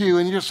speaking to you,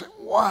 and you just say,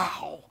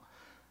 wow,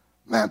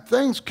 man,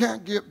 things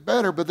can't get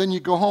better. But then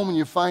you go home and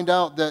you find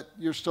out that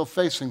you're still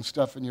facing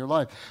stuff in your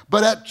life.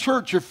 But at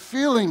church, you're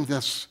feeling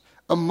this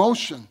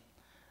emotion.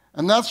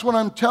 And that's what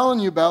I'm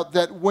telling you about,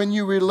 that when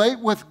you relate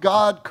with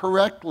God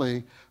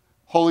correctly,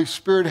 Holy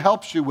Spirit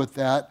helps you with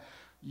that,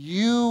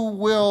 you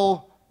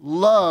will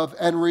love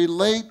and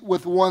relate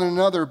with one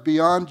another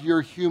beyond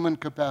your human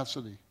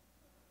capacity.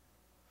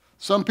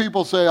 Some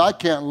people say, I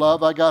can't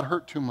love, I got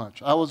hurt too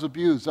much, I was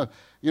abused.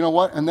 You know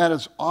what? And that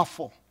is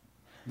awful.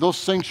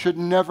 Those things should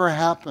never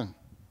happen.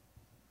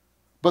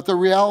 But the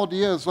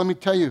reality is, let me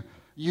tell you,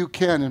 you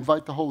can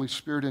invite the Holy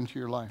Spirit into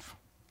your life.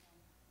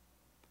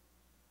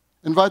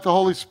 Invite the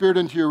Holy Spirit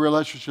into your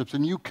relationships,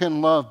 and you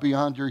can love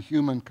beyond your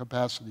human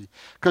capacity,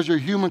 because your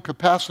human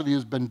capacity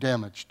has been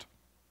damaged.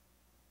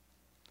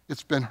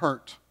 It's been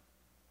hurt.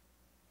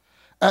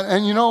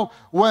 And you know,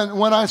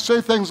 when I say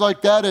things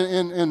like that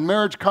in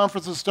marriage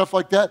conferences, stuff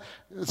like that,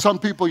 some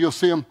people, you'll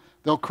see them,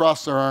 they'll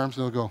cross their arms,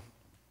 they'll go,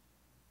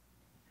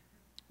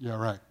 yeah,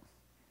 right.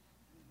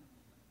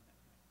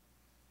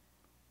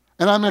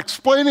 And I'm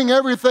explaining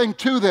everything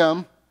to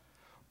them,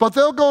 but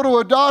they'll go to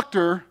a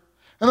doctor,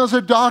 and they'll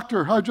say,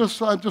 doctor, I'm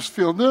just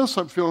feeling this,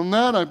 I'm feeling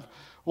that,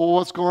 Well,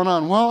 what's going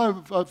on?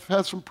 Well, I've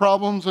had some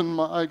problems and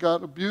I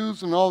got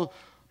abused and all.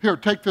 Here,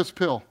 take this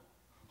pill.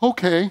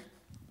 Okay. And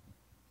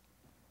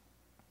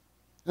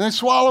they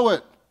swallow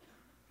it.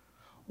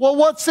 Well,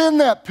 what's in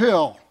that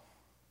pill?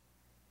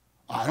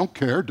 I don't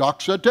care.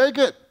 Doc said take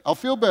it. I'll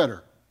feel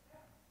better.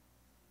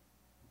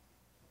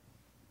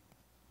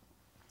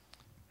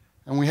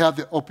 And we have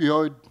the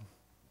opioid,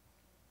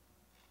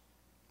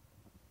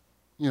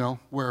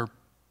 where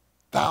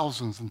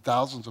thousands and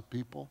thousands of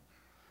people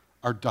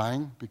are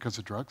dying because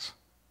of drugs.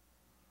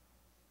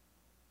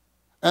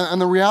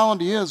 And the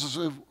reality is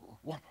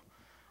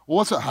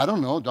what's it? I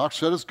don't know. Doc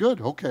said it's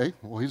good. Okay.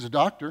 Well, he's a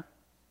doctor.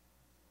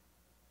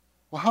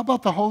 Well, how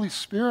about the Holy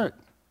Spirit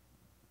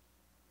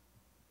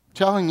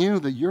telling you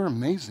that you're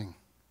amazing?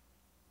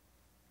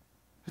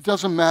 It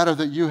doesn't matter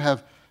that you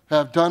have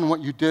done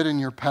what you did in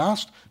your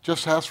past.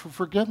 Just ask for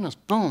forgiveness.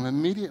 Boom,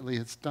 immediately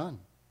it's done.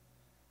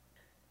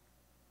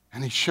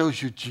 And he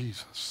shows you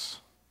Jesus.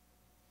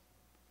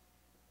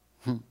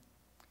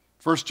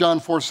 1 John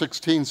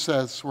 4:16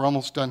 says, we're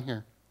almost done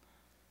here.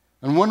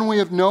 And when we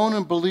have known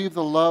and believed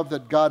the love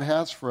that God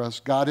has for us,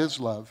 God is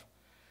love,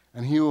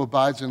 and he who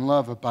abides in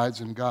love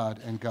abides in God,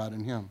 and God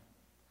in him.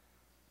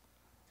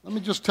 Let me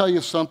just tell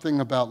you something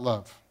about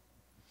love.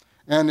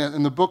 And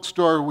in the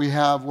bookstore we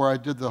have where I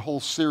did the whole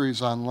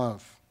series on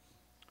love.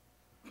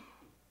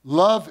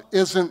 Love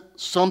isn't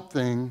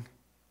something,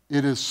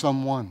 it is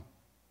someone.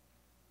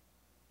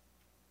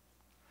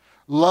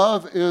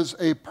 Love is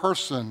a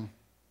person,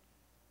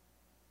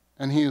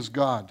 and he is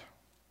God.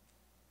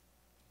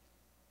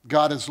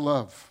 God is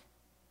love.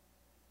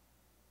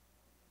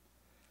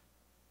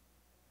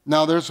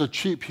 Now, there's a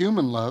cheap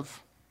human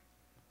love.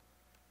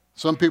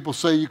 Some people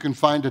say you can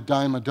find a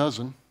dime a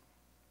dozen.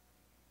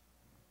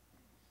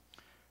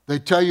 They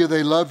tell you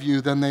they love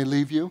you, then they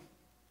leave you.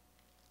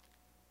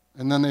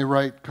 And then they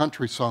write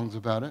country songs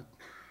about it.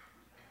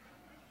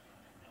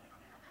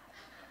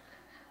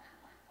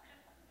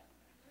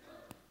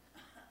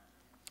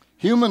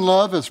 Human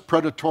love is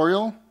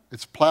predatorial,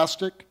 it's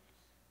plastic,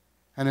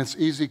 and it's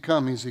easy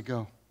come, easy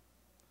go.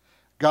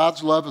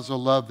 God's love is a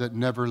love that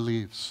never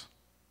leaves.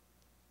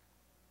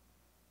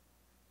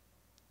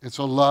 It's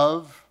a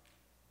love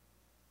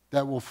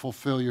that will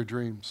fulfill your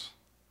dreams.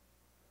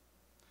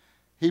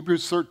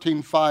 Hebrews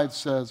 13:5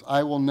 says,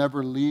 I will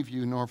never leave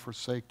you nor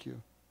forsake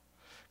you.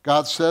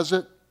 God says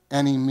it,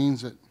 and he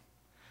means it.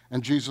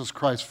 And Jesus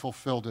Christ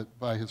fulfilled it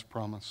by his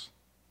promise.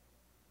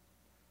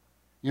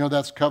 You know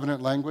that's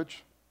covenant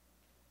language?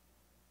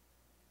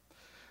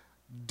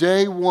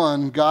 Day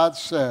one, God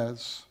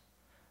says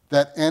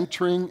that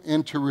entering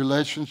into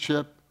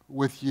relationship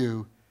with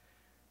you,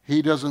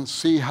 he doesn't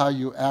see how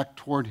you act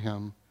toward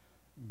him.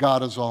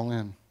 God is all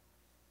in.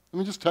 Let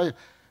me just tell you,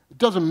 it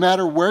doesn't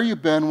matter where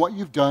you've been, what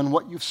you've done,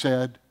 what you've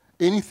said,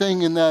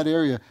 anything in that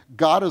area,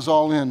 God is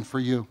all in for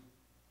you.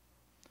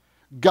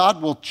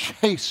 God will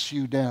chase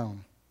you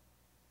down.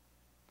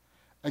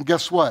 And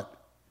guess what?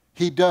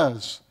 He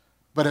does,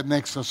 but it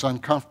makes us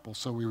uncomfortable,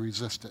 so we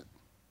resist it.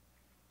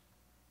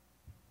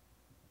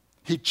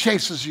 He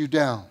chases you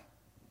down.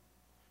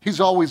 He's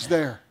always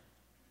there,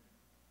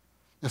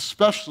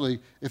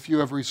 especially if you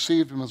have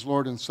received him as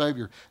Lord and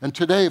Savior. And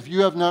today, if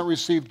you have not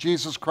received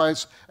Jesus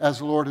Christ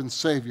as Lord and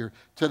Savior,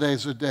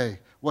 today's the day.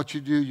 What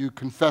you do, you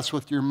confess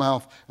with your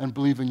mouth and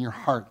believe in your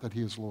heart that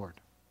he is Lord.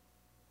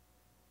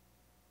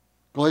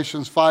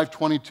 Galatians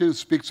 5:22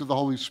 speaks of the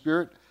Holy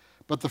Spirit,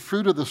 but the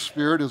fruit of the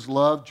Spirit is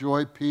love,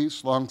 joy,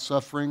 peace,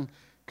 long-suffering,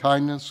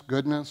 kindness,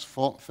 goodness,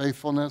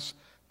 faithfulness,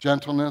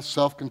 gentleness,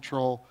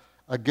 self-control.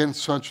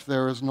 Against such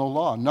there is no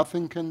law.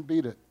 Nothing can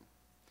beat it.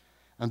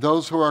 And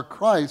those who are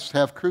Christ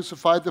have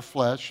crucified the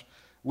flesh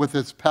with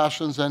its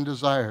passions and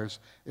desires.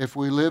 If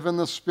we live in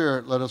the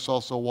Spirit, let us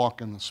also walk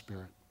in the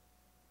Spirit.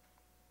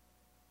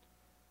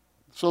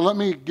 So let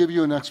me give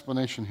you an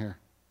explanation here.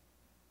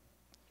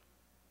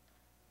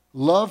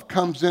 Love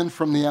comes in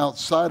from the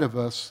outside of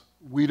us.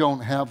 We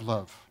don't have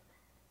love.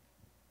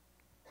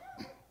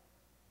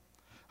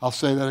 I'll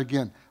say that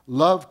again.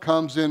 Love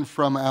comes in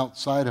from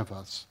outside of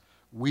us.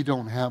 We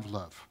don't have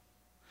love.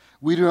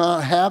 We do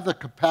not have the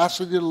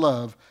capacity to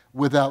love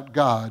without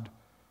God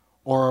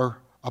or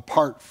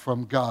apart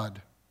from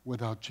God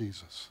without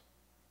Jesus.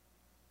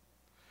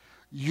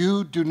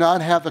 You do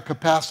not have the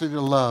capacity to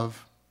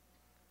love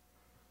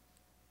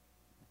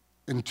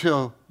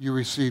until you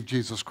receive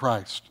Jesus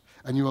Christ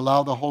and you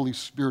allow the Holy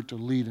Spirit to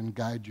lead and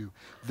guide you.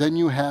 Then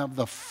you have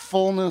the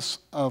fullness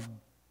of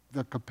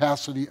the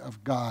capacity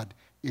of God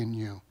in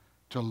you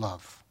to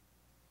love,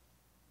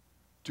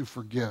 to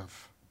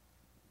forgive,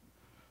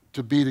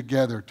 to be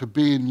together, to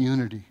be in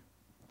unity,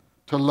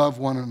 to love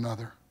one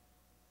another.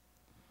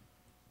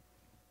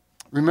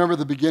 Remember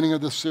the beginning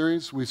of this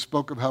series? We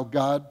spoke of how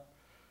God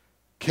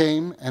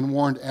came and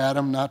warned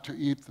Adam not to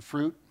eat the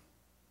fruit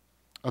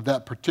of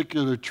that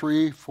particular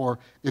tree, for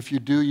if you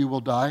do, you will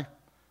die.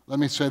 Let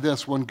me say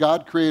this. When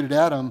God created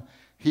Adam,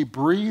 he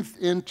breathed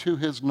into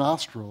his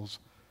nostrils,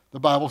 the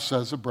Bible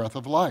says, a breath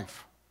of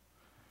life.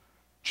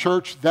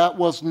 Church, that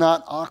was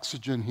not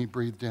oxygen he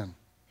breathed in.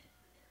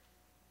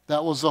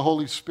 That was the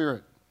Holy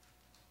Spirit.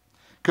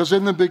 Because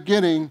in the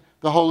beginning,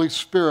 the Holy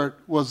Spirit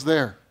was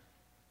there.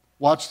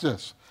 Watch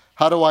this.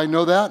 How do I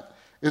know that?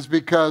 It's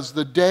because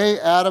the day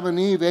Adam and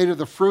Eve ate of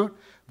the fruit,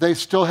 they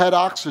still had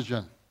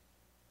oxygen.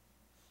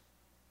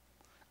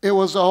 It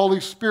was the Holy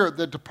Spirit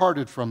that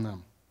departed from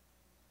them.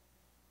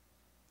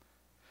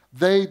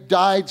 They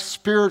died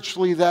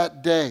spiritually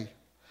that day.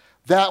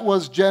 That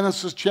was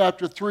Genesis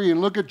chapter 3.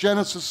 And look at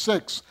Genesis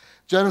 6.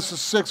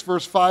 Genesis 6,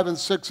 verse 5 and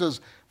 6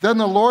 says, "Then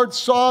the Lord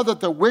saw that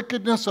the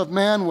wickedness of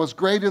man was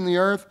great in the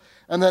earth,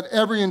 and that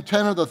every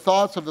intent of the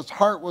thoughts of his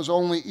heart was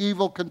only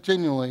evil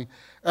continually.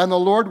 And the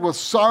Lord was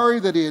sorry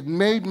that he had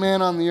made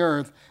man on the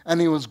earth, and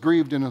he was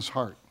grieved in his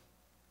heart."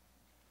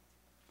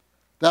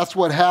 That's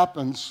what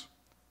happens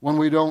when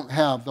we don't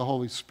have the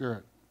Holy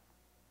Spirit.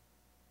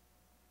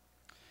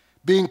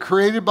 Being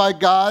created by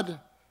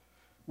God,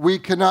 we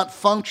cannot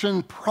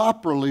function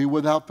properly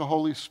without the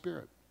Holy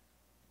Spirit.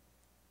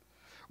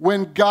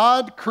 When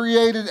God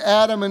created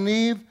Adam and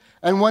Eve,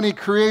 and when he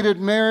created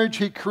marriage,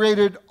 he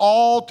created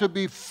all to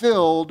be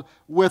filled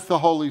with the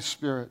Holy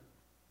Spirit.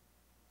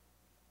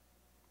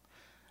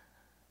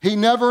 He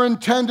never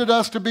intended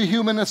us to be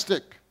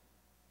humanistic.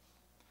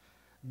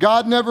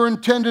 God never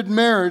intended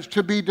marriage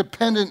to be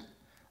dependent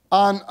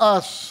on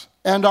us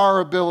and our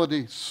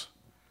abilities.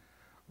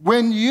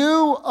 When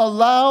you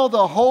allow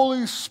the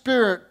Holy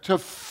Spirit to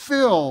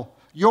fill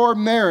your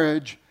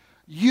marriage,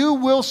 you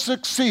will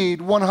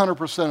succeed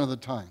 100% of the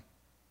time.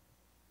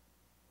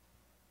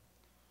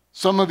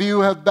 Some of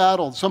you have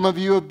battled. Some of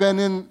you have been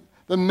in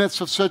the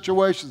midst of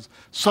situations.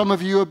 Some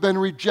of you have been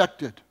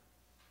rejected.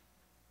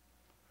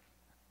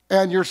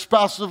 And your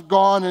spouse have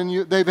gone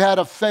and they've had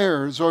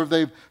affairs, or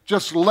they've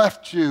just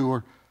left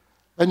you,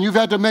 and you've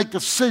had to make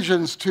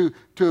decisions to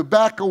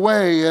back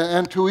away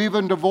and to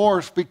even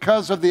divorce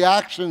because of the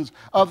actions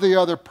of the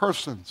other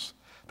persons.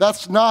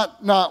 That's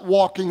not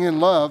walking in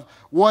love.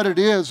 What it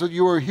is that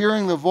you are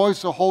hearing the voice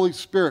of the Holy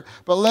Spirit.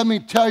 But let me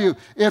tell you,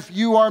 if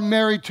you are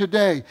married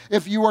today,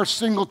 if you are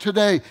single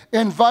today,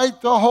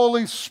 invite the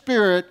Holy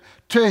Spirit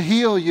to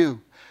heal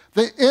you.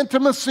 The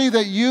intimacy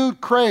that you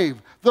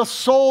crave, the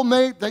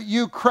soulmate that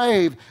you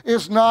crave,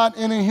 is not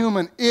in a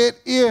human. It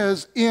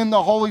is in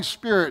the Holy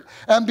Spirit.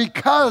 And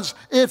because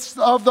it's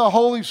of the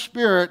Holy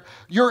Spirit,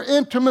 your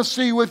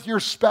intimacy with your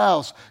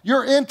spouse,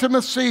 your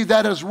intimacy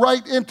that is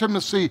right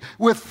intimacy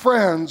with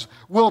friends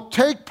will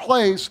take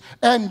place,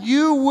 and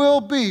you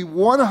will be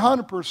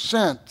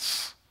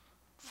 100%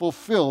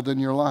 fulfilled in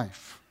your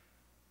life,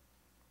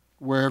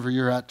 wherever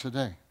you're at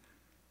today.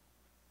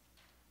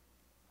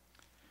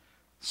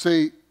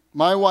 See,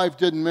 my wife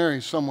didn't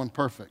marry someone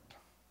perfect.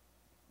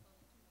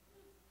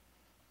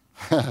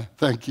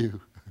 Thank you.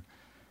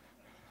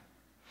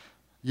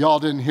 Y'all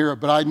didn't hear it,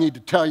 but I need to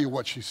tell you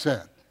what she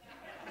said.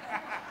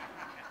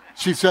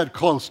 She said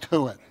close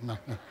to it. No.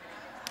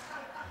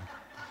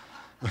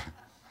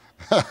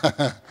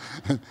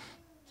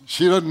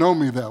 She doesn't know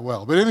me that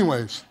well. But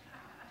anyways,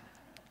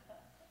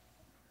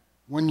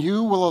 when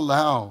you will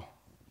allow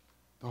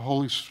the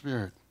Holy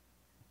Spirit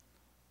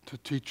to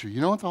teach you,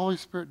 you know what the Holy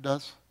Spirit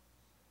does?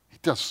 He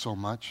does so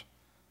much.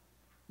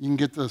 You can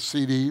get the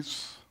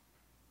CDs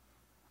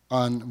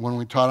on when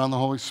we taught on the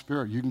Holy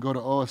Spirit. You can go to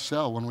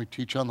OSL when we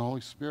teach on the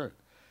Holy Spirit.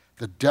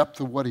 The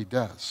depth of what he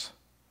does.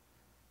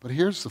 But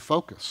here's the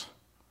focus.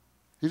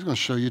 He's going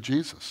to show you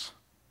Jesus.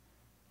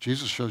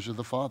 Jesus shows you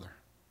the Father.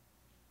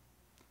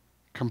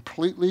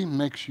 Completely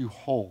makes you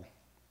whole.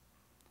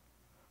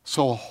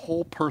 So a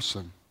whole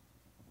person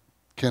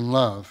can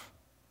love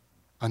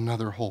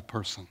another whole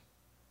person.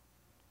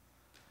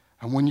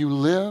 And when you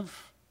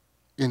live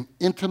in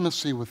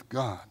intimacy with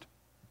God,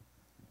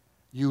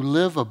 you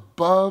live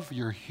above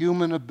your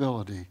human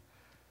ability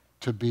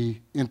to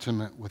be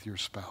intimate with your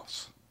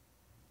spouse.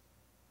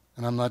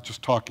 And I'm not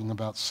just talking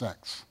about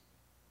sex.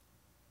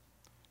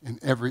 In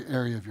every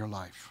area of your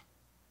life.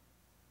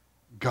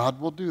 God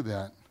will do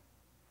that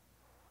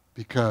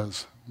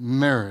because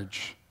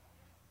marriage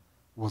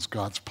was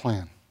God's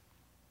plan.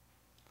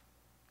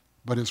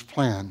 But his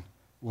plan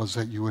was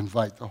that you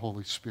invite the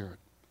Holy Spirit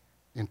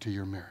into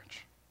your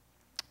marriage.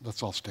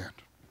 Let's all stand.